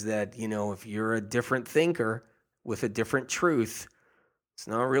means that, if you're a different thinker with a different truth, it's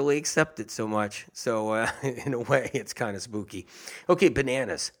not really accepted so much. So in a way, it's kind of spooky. Okay,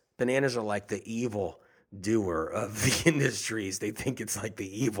 bananas. Bananas are like the evil doer of the industries. They think it's like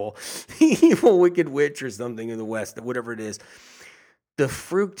the evil wicked witch or something in the West, whatever it is. The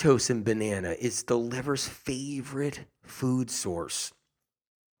fructose in banana is the liver's favorite food source.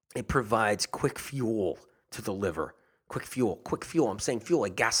 It provides quick fuel to the liver. Quick fuel. I'm saying fuel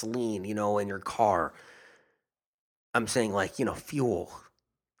like gasoline, in your car. I'm saying fuel.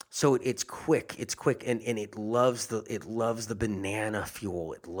 So it's quick, and it loves the banana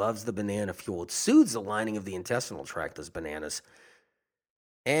fuel. It soothes the lining of the intestinal tract, those bananas.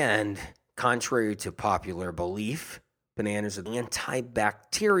 And contrary to popular belief, bananas are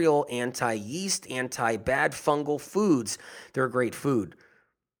antibacterial, anti-yeast, anti-bad fungal foods. They're a great food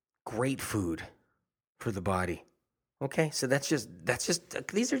for the body. Okay, so that's just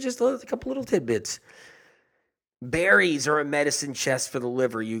these are just a couple little tidbits. Berries are a medicine chest for the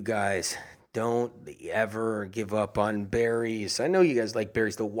liver, you guys. Don't ever give up on berries. I know you guys like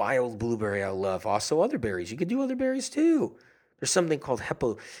berries. The wild blueberry I love. Also other berries. You could do other berries too. There's something called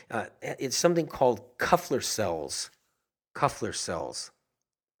it's something called Kuffler cells. Kuffler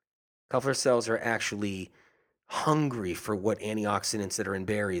cells are actually hungry for what antioxidants that are in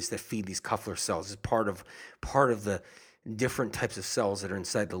berries that feed these Kuffler cells. It's part of the different types of cells that are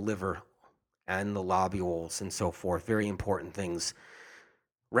inside the liver and the lobules and so forth. Very important things.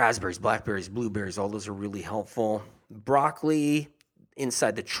 Raspberries, blackberries, blueberries, all those are really helpful. Broccoli,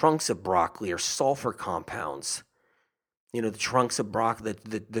 inside the trunks of broccoli are sulfur compounds. The trunks of broccoli,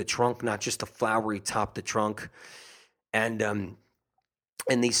 the trunk, not just the flowery top, the trunk. And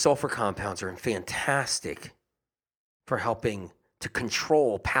these sulfur compounds are fantastic for helping to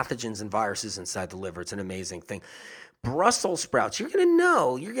control pathogens and viruses inside the liver. It's an amazing thing. Brussels sprouts, you're going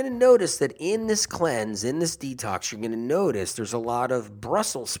to notice that in this cleanse, in this detox, you're going to notice there's a lot of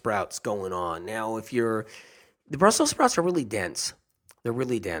Brussels sprouts going on. Now, the Brussels sprouts are really dense. They're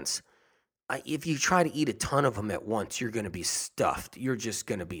really dense. If you try to eat a ton of them at once, you're going to be stuffed. You're just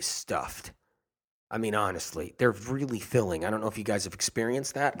going to be stuffed. I mean, honestly, they're really filling. I don't know if you guys have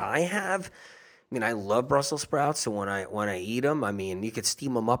experienced that. I have. I love Brussels sprouts. So when I eat them, you could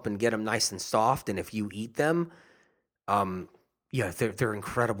steam them up and get them nice and soft. And if you eat them, they're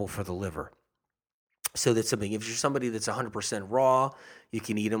incredible for the liver. So that's something. If you're somebody that's 100% raw, you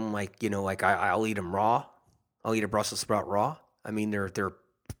can eat them I'll eat them raw. I'll eat a Brussels sprout raw. They're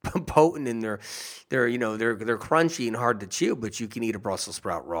potent and they're crunchy and hard to chew, but you can eat a Brussels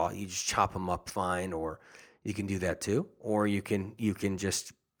sprout raw. You just chop them up fine, or you can do that too, or you can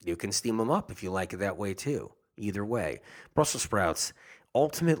just You can steam them up if you like it that way too. Either way. Brussels sprouts,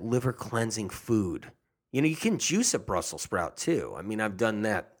 ultimate liver cleansing food. You can juice a Brussels sprout too. I mean, I've done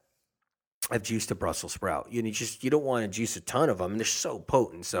that. I've juiced a Brussels sprout. You don't want to juice a ton of them. They're so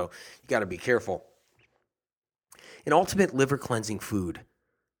potent, so you got to be careful. An ultimate liver cleansing food.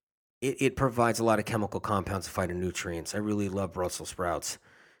 It provides a lot of chemical compounds and phytonutrients. I really love Brussels sprouts.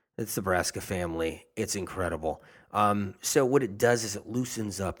 It's the brassica family. It's incredible. So what it does is it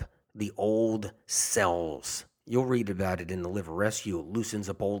loosens up the old cells. You'll read about it in the Liver Rescue. It loosens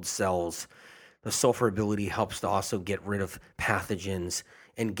up old cells. The sulfur ability helps to also get rid of pathogens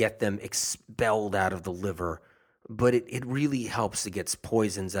and get them expelled out of the liver. But it really helps to get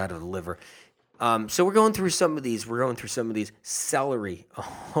poisons out of the liver. So we're going through some of these. Celery.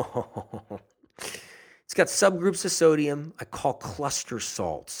 Oh. It's got subgroups of sodium I call cluster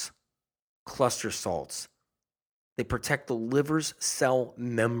salts. They protect the liver's cell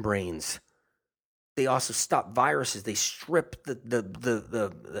membranes. They also stop viruses. They strip the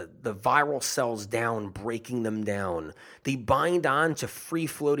viral cells down, breaking them down. They bind on to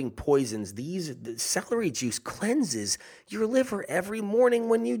free-floating poisons. The celery juice cleanses your liver every morning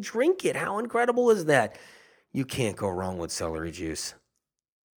when you drink it. How incredible is that? You can't go wrong with celery juice.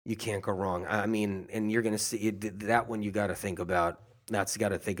 You can't go wrong. I mean, and you're going to see that one you got to think about. That's got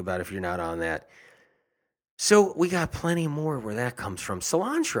to think about if you're not on that. So we got plenty more where that comes from.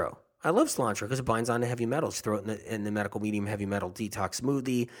 Cilantro. I love cilantro because it binds on to heavy metals. Throw it in the medical medium heavy metal detox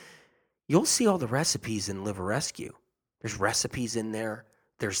smoothie. You'll see all the recipes in Liver Rescue. There's recipes in there.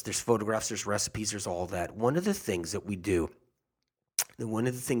 There's photographs. There's recipes. There's all that. One of the things that we do, and one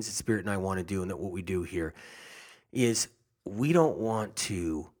of the things that Spirit and I want to do, and that what we do here is we don't want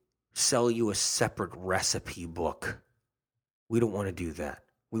to sell you a separate recipe book. We don't want to do that.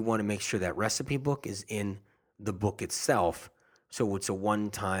 We want to make sure that recipe book is in the book itself. So it's a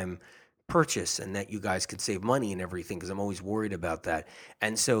one-time purchase and that you guys could save money and everything, because I'm always worried about that.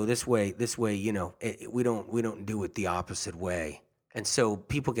 And so this way, we don't do it the opposite way. And so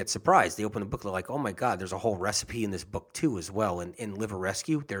people get surprised. They open the book, they're like, oh my God, there's a whole recipe in this book too as well. And in Liver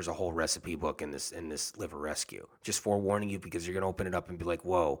Rescue, there's a whole recipe book in this Liver Rescue. Just forewarning you, because you're going to open it up and be like,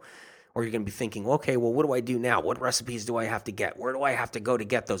 whoa. Or you're going to be thinking, okay, well, what do I do now? What recipes do I have to get? Where do I have to go to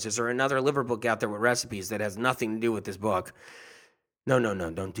get those? Is there another liver book out there with recipes that has nothing to do with this book? No,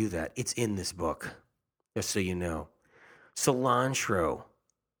 don't do that. It's in this book, just so you know. Cilantro,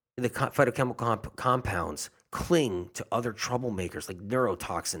 the phytochemical compounds cling to other troublemakers like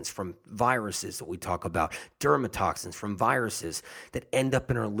neurotoxins from viruses that we talk about, dermatoxins from viruses that end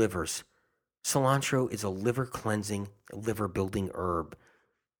up in our livers. Cilantro is a liver cleansing, liver building herb.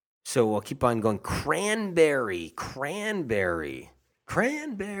 So I'll keep on going. Cranberry.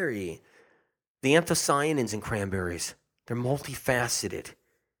 The anthocyanins in cranberries. They're multifaceted.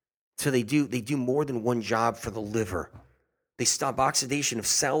 So they do more than one job for the liver. They stop oxidation of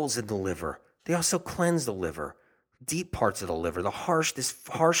cells in the liver. They also cleanse the liver, deep parts of the liver. This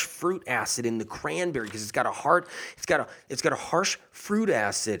harsh fruit acid in the cranberry, because it's got a harsh fruit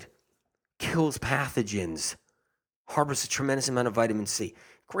acid, kills pathogens, harbors a tremendous amount of vitamin C.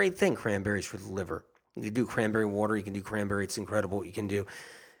 Great thing, cranberries for the liver. You can do cranberry water. You can do cranberry. It's incredible what you can do.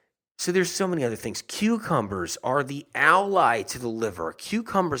 So there's so many other things. Cucumbers are the ally to the liver.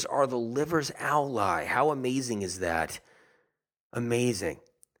 Cucumbers are the liver's ally. How amazing is that? Amazing.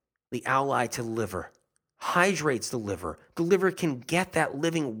 The ally to the liver. Hydrates the liver. The liver can get that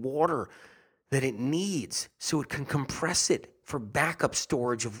living water that it needs so it can compress it for backup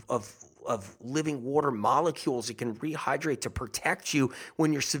storage of living water molecules. It can rehydrate to protect you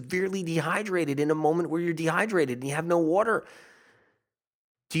when you're severely dehydrated, in a moment where you're dehydrated and you have no water.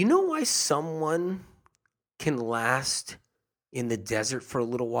 Do you know why someone can last in the desert for a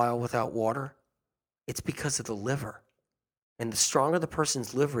little while without water? It's because of the liver. And the stronger the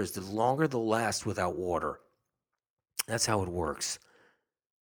person's liver is, the longer they'll last without water. That's how it works.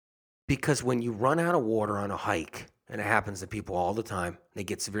 Because when you run out of water on a hike, and it happens to people all the time, they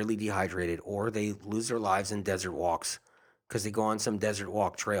get severely dehydrated, or they lose their lives in desert walks because they go on some desert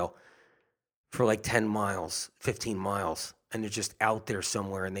walk trail for like 10 miles, 15 miles, and they're just out there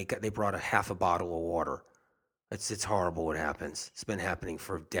somewhere, and they brought a half a bottle of water. It's horrible what happens. It's been happening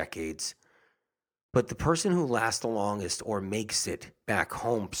for decades. But the person who lasts the longest or makes it back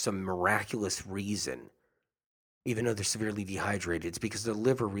home for some miraculous reason, even though they're severely dehydrated, it's because the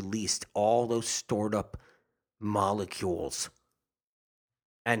liver released all those stored up molecules.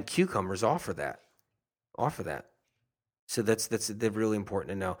 And cucumbers offer that. So they're really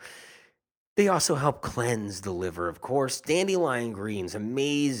important to know. They also help cleanse the liver, of course. Dandelion greens,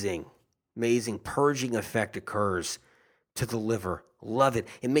 amazing purging effect occurs to the liver. Love it.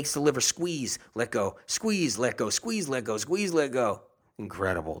 It makes the liver squeeze, let go, squeeze, let go, squeeze, let go, squeeze, let go.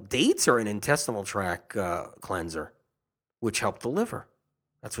 Incredible. Dates are an intestinal tract cleanser, which help the liver.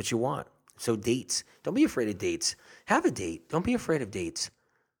 That's what you want. So dates. Don't be afraid of dates. Have a date. Don't be afraid of dates.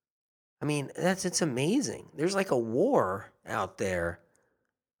 I mean, it's amazing. There's like a war out there.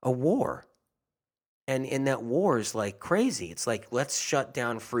 A war. And in that war is like crazy. It's like, let's shut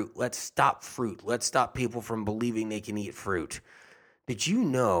down fruit. Let's stop fruit. Let's stop people from believing they can eat fruit. Did you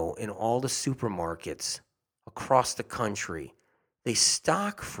know in all the supermarkets across the country, they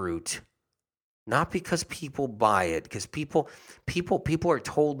stock fruit not because people buy it, because people are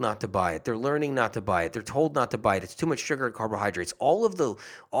told not to buy it. They're learning not to buy it. They're told not to buy it. It's too much sugar and carbohydrates. All of the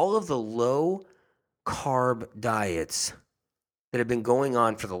low carb diets that have been going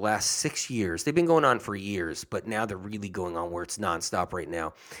on for the last 6 years. They've been going on for years, but now they're really going on where it's nonstop right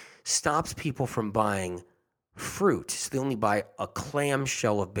now. Stops people from buying fruit. So they only buy a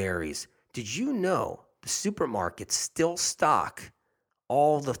clamshell of berries. Did you know the supermarkets still stock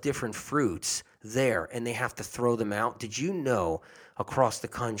all the different fruits there and they have to throw them out? Did you know across the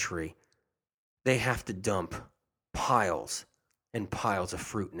country they have to dump piles and piles of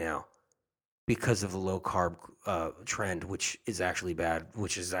fruit now because of the low carb trend, which is actually bad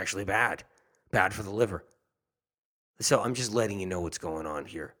for the liver? So I'm just letting you know what's going on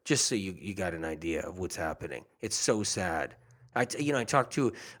here, just so you got an idea of what's happening. It's so sad. I talked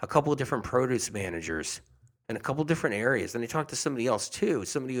to a couple of different produce managers in a couple of different areas. And I talked to somebody else too,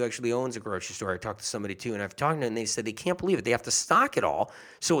 somebody who actually owns a grocery store. I talked to somebody too, and I've talked to them, and they said they can't believe it. They have to stock it all,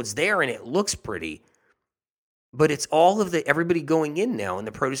 so it's there and it looks pretty. But it's all of everybody going in now, and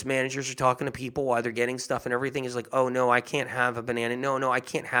the produce managers are talking to people while they're getting stuff, and everything is like, oh, no, I can't have a banana. No, I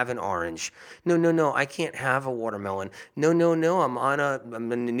can't have an orange. No, I can't have a watermelon. No, I'm on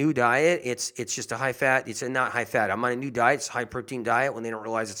a new diet. It's just a high fat. It's not high fat. I'm on a new diet. It's a high protein diet when they don't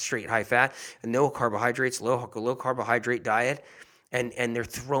realize it's straight high fat. And no carbohydrates, low carbohydrate diet. And they're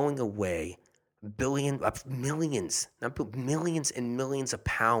throwing away millions and millions of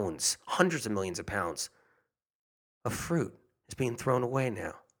pounds, hundreds of millions of pounds of fruit is being thrown away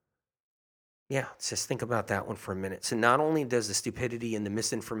now. Yeah, just think about that one for a minute. So not only does the stupidity and the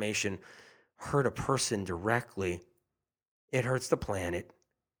misinformation hurt a person directly, it hurts the planet.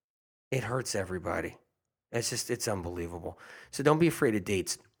 It hurts everybody. It's unbelievable. So don't be afraid of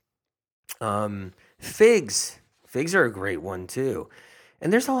dates. Figs are a great one too.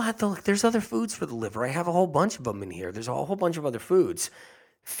 And there's there's other foods for the liver. I have a whole bunch of them in here. There's a whole bunch of other foods.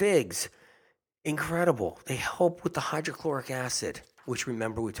 Figs. Incredible. They help with the hydrochloric acid, which,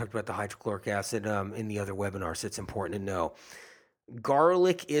 remember, we talked about the hydrochloric acid in the other webinar, so it's important to know.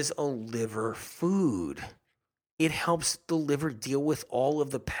 Garlic is a liver food. It helps the liver deal with all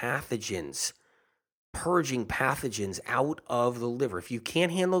of the pathogens, purging pathogens out of the liver. If you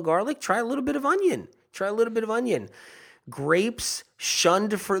can't handle garlic, try a little bit of onion. Grapes,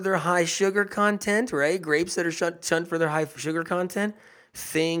 shunned for their high sugar content, right? Grapes that are shunned for their high sugar content.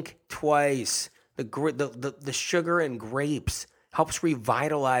 Think twice. The sugar in grapes helps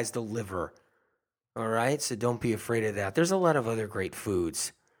revitalize the liver. All right, so don't be afraid of that. There's a lot of other great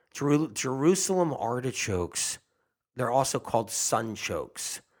foods. Jerusalem artichokes. They're also called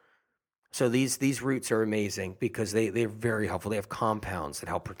sunchokes. So these roots are amazing because they're very helpful. They have compounds that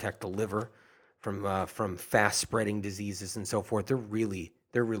help protect the liver from fast spreading diseases and so forth. They're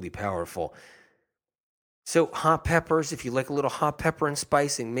really powerful. So hot peppers, if you like a little hot pepper and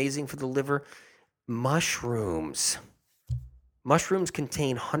spice, amazing for the liver. Mushrooms. Mushrooms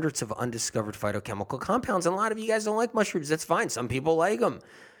contain hundreds of undiscovered phytochemical compounds, and a lot of you guys don't like mushrooms. That's fine. Some people like them.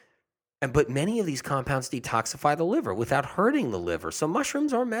 But many of these compounds detoxify the liver without hurting the liver. So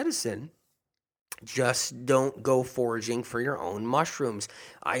mushrooms are medicine. Just don't go foraging for your own mushrooms.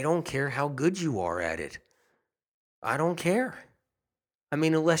 I don't care how good you are at it. I don't care. I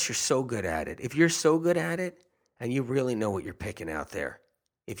mean, unless you're so good at it. If you're so good at it and you really know what you're picking out there.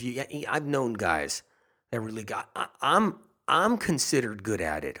 I've known guys that really I'm considered good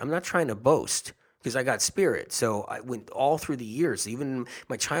at it. I'm not trying to boast because I got spirit. So I went all through the years, even in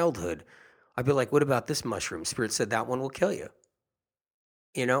my childhood, I'd be like, what about this mushroom? Spirit said, that one will kill you.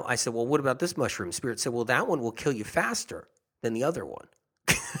 I said, well, what about this mushroom? Spirit said, well, that one will kill you faster than the other one.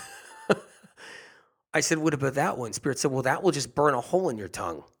 I said, what about that one? Spirit said, well, that will just burn a hole in your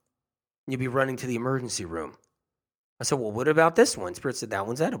tongue. You'll be running to the emergency room. I said, well, what about this one? Spirit said, that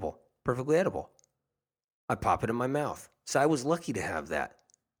one's edible, perfectly edible. I pop it in my mouth. So I was lucky to have that.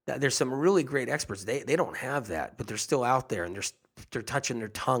 There's some really great experts. They don't have that, but they're still out there, and they're touching their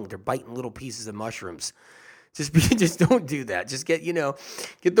tongue. They're biting little pieces of mushrooms. Just don't do that. Just get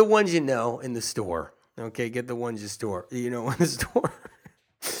the ones in the store. Okay, get the ones in the store.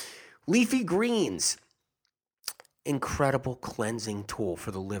 Leafy greens, incredible cleansing tool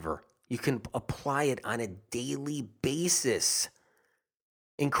for the liver. You can apply it on a daily basis.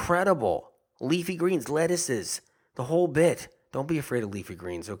 Incredible. Leafy greens, lettuces, the whole bit. Don't be afraid of leafy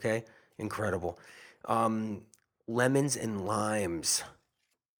greens, okay? Incredible. Lemons and limes.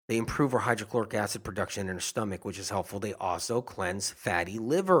 They improve our hydrochloric acid production in our stomach, which is helpful. They also cleanse fatty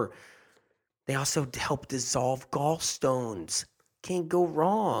liver. They also help dissolve gallstones. Can't go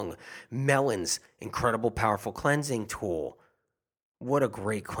wrong. Melons, incredible, powerful cleansing tool. What a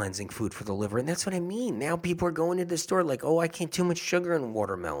great cleansing food for the liver. And that's what I mean. Now people are going to the store like, oh, I can't, too much sugar in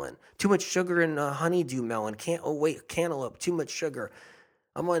watermelon. Too much sugar in honeydew melon. Cantaloupe, too much sugar.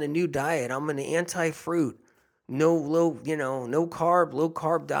 I'm on a new diet. I'm an anti-fruit. No carb, low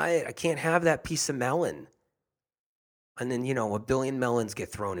carb diet. I can't have that piece of melon. And then, a billion melons get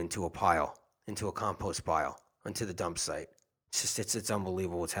thrown into a pile, into a compost pile, onto the dump site. It's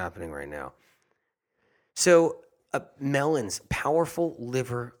unbelievable what's happening right now. So melons, powerful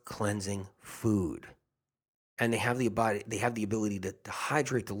liver cleansing food. And they have the ability to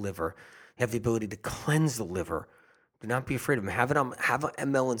hydrate the liver. They have the ability to cleanse the liver. Do not be afraid of them. Have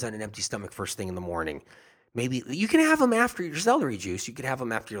melons on an empty stomach first thing in the morning. Maybe you can have them after your celery juice. You could have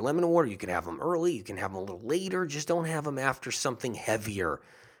them after your lemon water. You can have them early. You can have them a little later. Just don't have them after something heavier.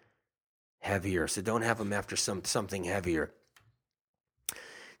 So don't have them after something heavier.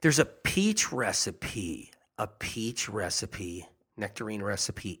 There's a peach recipe, nectarine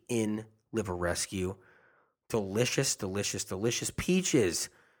recipe in Liver Rescue. Delicious. Peaches,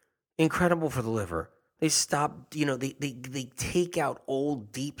 incredible for the liver. They stop, they take out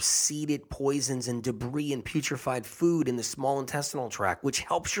old, deep-seated poisons and debris and putrefied food in the small intestinal tract, which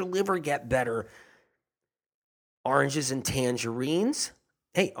helps your liver get better. Oranges and tangerines.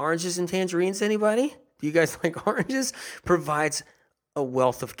 Hey, oranges and tangerines, anybody? Do you guys like oranges? Provides a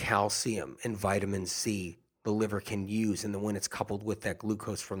wealth of calcium and vitamin C the liver can use. And then when it's coupled with that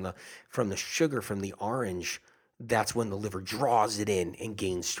glucose from the sugar from the orange, that's when the liver draws it in and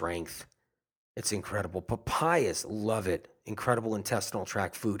gains strength. It's incredible. Papayas, love it. Incredible intestinal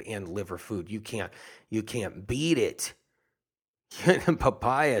tract food and liver food. You can't beat it.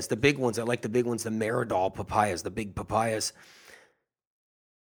 Papayas, the big ones. I like the big ones, the Meridol papayas, the big papayas.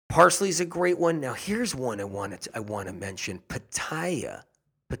 Parsley's a great one. Now here's one I want to mention. Pitaya.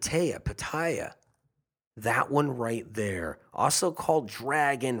 That one right there, also called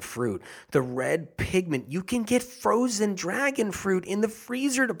dragon fruit. The red pigment. You can get frozen dragon fruit in the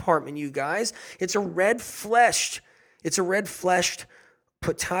freezer department, you guys. It's a red-fleshed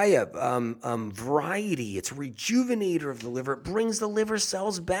pitaya variety. It's a rejuvenator of the liver. It brings the liver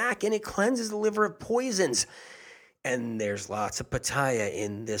cells back, and it cleanses the liver of poisons. And there's lots of pitaya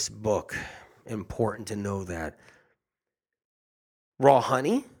in this book. Important to know that. Raw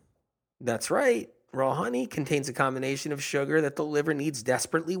honey. That's right. Raw honey contains a combination of sugar that the liver needs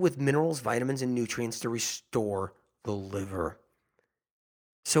desperately with minerals, vitamins, and nutrients to restore the liver.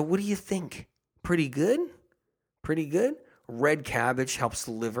 So what do you think? Pretty good? Red cabbage helps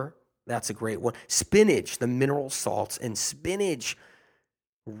the liver. That's a great one. Spinach, the mineral salts in spinach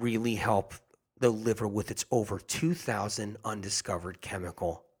really help the liver with its over 2,000 undiscovered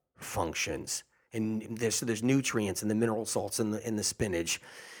chemical functions. And there's nutrients and the mineral salts in the spinach.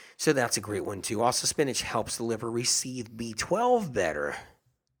 So that's a great one too. Also, spinach helps the liver receive B12 better.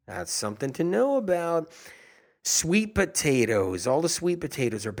 That's something to know about. Sweet potatoes. All the sweet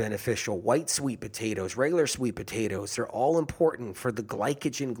potatoes are beneficial. White sweet potatoes, regular sweet potatoes, they're all important for the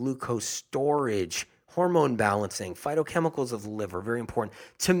glycogen glucose storage, hormone balancing, phytochemicals of the liver, very important.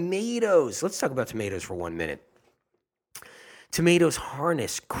 Tomatoes. Let's talk about tomatoes for 1 minute. Tomatoes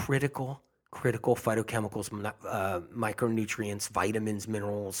harness critical phytochemicals, micronutrients, vitamins,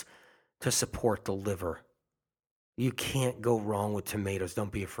 minerals to support the liver. You can't go wrong with tomatoes.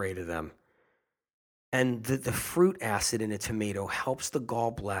 Don't be afraid of them. And the fruit acid in a tomato helps the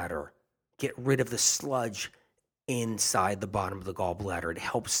gallbladder get rid of the sludge inside the bottom of the gallbladder. It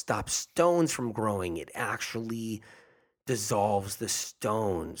helps stop stones from growing. It actually dissolves the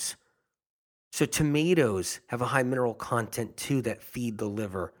stones. So tomatoes have a high mineral content too that feed the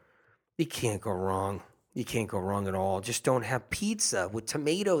liver. You can't go wrong. You can't go wrong at all. Just don't have pizza with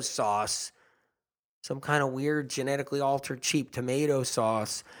tomato sauce, some kind of weird genetically altered cheap tomato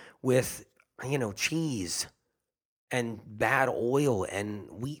sauce with, cheese and bad oil and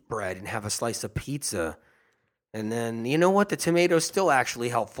wheat bread and have a slice of pizza. And then, you know what? The tomato's still actually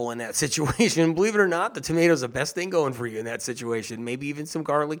helpful in that situation. Believe it or not, the tomato's the best thing going for you in that situation. Maybe even some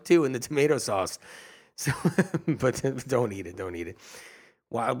garlic too in the tomato sauce. So, but don't eat it.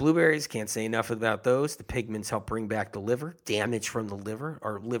 Wild blueberries, can't say enough about those. The pigments help bring back the liver. Damage from the liver.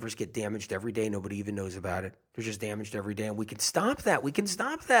 Our livers get damaged every day. Nobody even knows about it. They're just damaged every day, and we can stop that. We can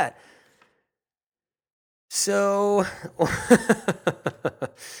stop that. So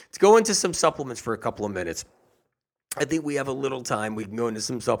let's go into some supplements for a couple of minutes. I think we have a little time. We can go into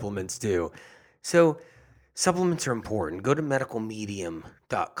some supplements too. So supplements are important. Go to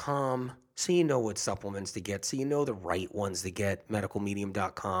medicalmedium.com so you know what supplements to get, so you know the right ones to get,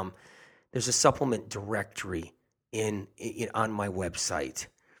 medicalmedium.com. There's a supplement directory in on my website.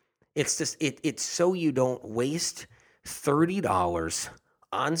 It's just it's so you don't waste $30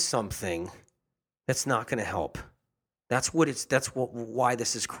 on something that's not going to help. Why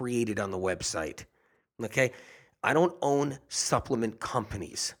this is created on the website. Okay? I don't own supplement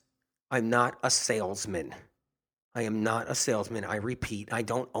companies. I'm not a salesman. I am not a salesman. I repeat, I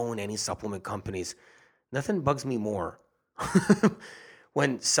don't own any supplement companies. Nothing bugs me more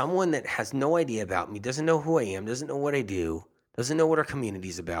when someone that has no idea about me, doesn't know who I am, doesn't know what I do, doesn't know what our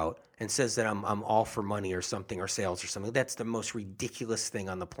community's about, and says that I'm all for money or something, or sales or something. That's the most ridiculous thing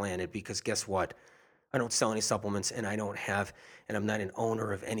on the planet, because guess what? I don't sell any supplements, and I'm not an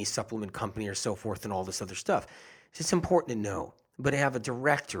owner of any supplement company or so forth and all this other stuff. It's important to know, but I have a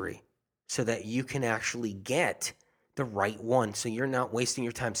directory so that you can actually get the right one, so you're not wasting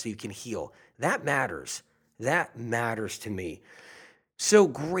your time, so you can heal. That matters. That matters to me. So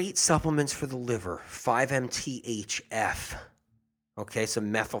great supplements for the liver. 5-MTHF. Okay, so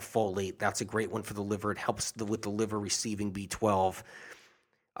methylfolate. That's a great one for the liver. It helps with the liver receiving B12.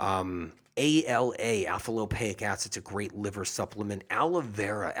 ALA, alpha lipoic acid. It's a great liver supplement. Aloe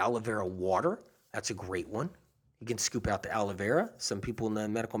vera water. That's a great one. You can scoop out the aloe vera. Some people in the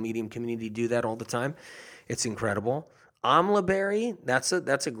medical medium community do that all the time. It's incredible. Amla berry, that's a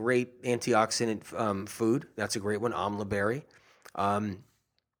great antioxidant food. That's a great one, amla berry.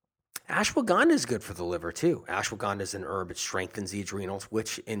 Ashwagandha is good for the liver too. Ashwagandha is an herb. It strengthens the adrenals,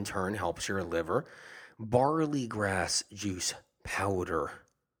 which in turn helps your liver. Barley grass juice powder.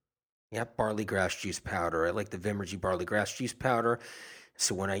 Yep, barley grass juice powder. I like the Vimergy barley grass juice powder.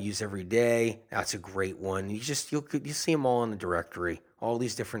 So when I use every day, that's a great one. You'll see them all in the directory. All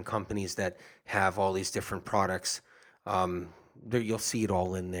these different companies that have all these different products. You'll see it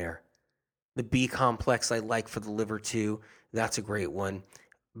all in there. The B complex I like for the liver too. That's a great one.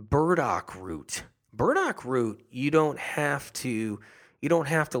 Burdock root. Burdock root, you don't have to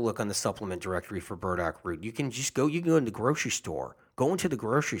look on the supplement directory for burdock root. You can just go into the grocery store. Go into the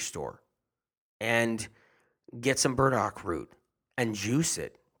grocery store and get some burdock root and juice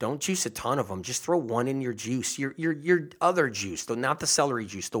it. Don't juice a ton of them. Just throw one in your juice. Your other juice, though, not the celery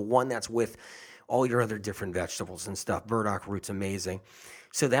juice, the one that's with all your other different vegetables and stuff. Burdock root's amazing.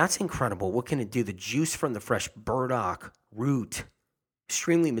 So that's incredible. What can it do? The juice from the fresh burdock root,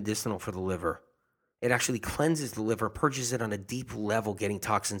 extremely medicinal for the liver. It actually cleanses the liver, purges it on a deep level, getting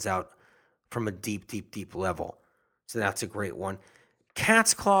toxins out from a deep, deep, deep level. So that's a great one.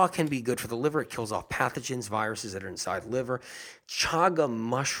 Cat's claw can be good for the liver. It kills off pathogens, viruses that are inside the liver. Chaga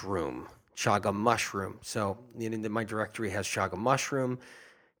mushroom. So my directory has chaga mushroom.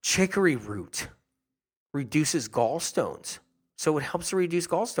 Chicory root reduces gallstones. So it helps to reduce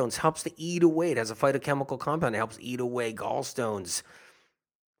gallstones, helps to eat away. It has a phytochemical compound. It helps eat away gallstones.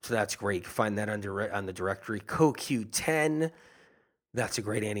 So that's great. You can find that on the directory. CoQ10. That's a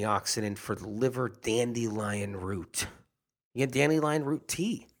great antioxidant for the liver. Dandelion root. You get dandelion root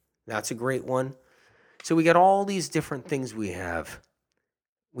tea. That's a great one. So we got all these different things we have.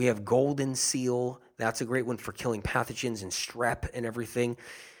 We have golden seal. That's a great one for killing pathogens and strep and everything.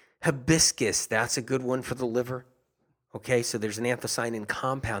 Hibiscus. That's a good one for the liver. Okay, so there's an anthocyanin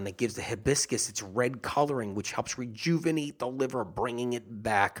compound that gives the hibiscus its red coloring, which helps rejuvenate the liver, bringing it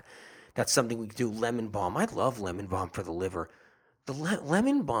back. That's something we can do. Lemon balm. I love lemon balm for the liver. The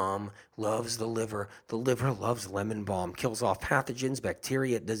lemon balm loves the liver. The liver loves lemon balm. Kills off pathogens,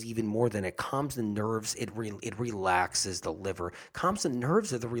 bacteria. It does even more than it calms the nerves. It relaxes the liver. Calms the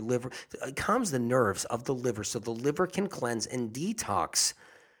nerves of the liver. Calms the nerves of the liver, so the liver can cleanse and detox.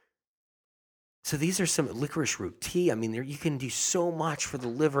 So these are some licorice root tea. I mean, you can do so much for the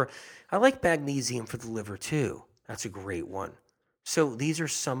liver. I like magnesium for the liver too. That's a great one. So these are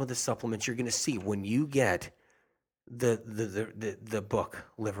some of the supplements you're going to see when you get the book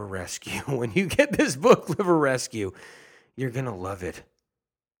Liver Rescue. When you get this book Liver Rescue, you're going to love it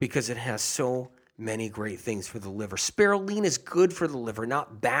because it has so many great things for the liver. Spirulina is good for the liver,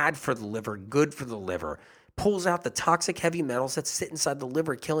 not bad for the liver, good for the liver. Pulls out the toxic heavy metals that sit inside the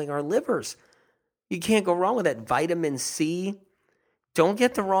liver, killing our livers. You can't go wrong with that. Vitamin C. Don't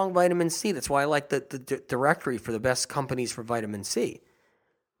get the wrong vitamin C. That's why I like the directory for the best companies for vitamin C.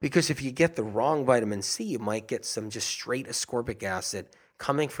 Because if you get the wrong vitamin C, you might get some just straight ascorbic acid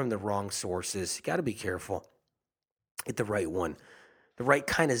coming from the wrong sources. You got to be careful. Get the right one. The right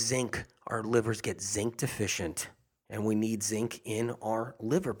kind of zinc. Our livers get zinc deficient, and we need zinc in our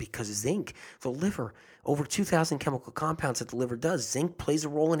liver because zinc, the liver, over 2,000 chemical compounds that the liver does. Zinc plays a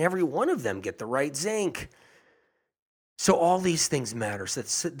role in every one of them. Get the right zinc. So all these things matter.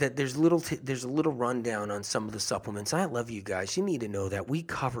 So that there's a little rundown on some of the supplements. I love you guys. You need to know that we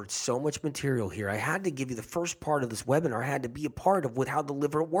covered so much material here. I had to give you the first part of this webinar. I had to be a part of how the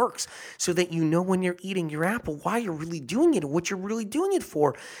liver works so that you know when you're eating your apple, why you're really doing it and what you're really doing it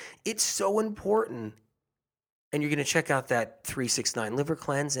for. It's so important. And you're going to check out that 369 liver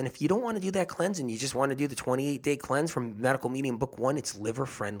cleanse. And if you don't want to do that cleanse and you just want to do the 28-day cleanse from Medical Medium Book 1, it's liver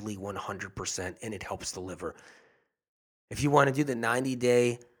friendly 100%, and it helps the liver. If you want to do the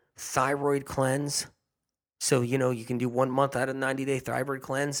 90-day thyroid cleanse, so, you can do 1 month out of 90-day thyroid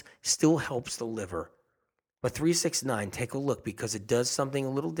cleanse, still helps the liver. But 369, take a look because it does something a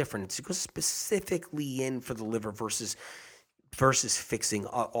little different. It goes specifically in for the liver versus fixing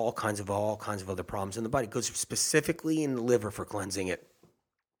all kinds of other problems in the body. It goes specifically in the liver for cleansing it.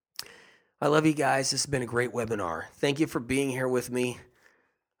 I love you guys. This has been a great webinar. Thank you for being here with me.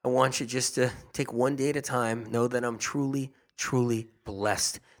 I want you just to take one day at a time. Know that I'm truly, truly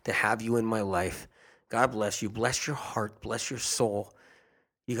blessed to have you in my life. God bless you. Bless your heart. Bless your soul.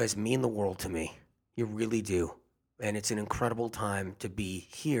 You guys mean the world to me. You really do. And it's an incredible time to be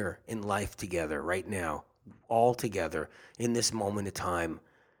here in life together right now, all together in this moment of time,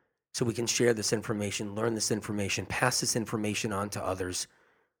 so we can share this information, learn this information, pass this information on to others.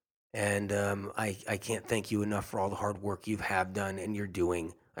 And I can't thank you enough for all the hard work you have done and you're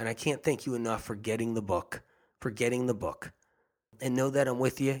doing. And I can't thank you enough for getting the book. And know that I'm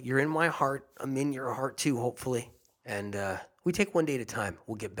with you. You're in my heart. I'm in your heart too, hopefully. And we take one day at a time.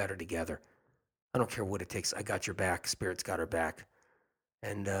 We'll get better together. I don't care what it takes. I got your back. Spirit's got our back.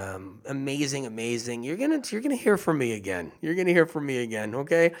 And amazing. You're gonna hear from me again.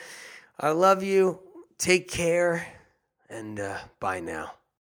 Okay? I love you. Take care. And bye now.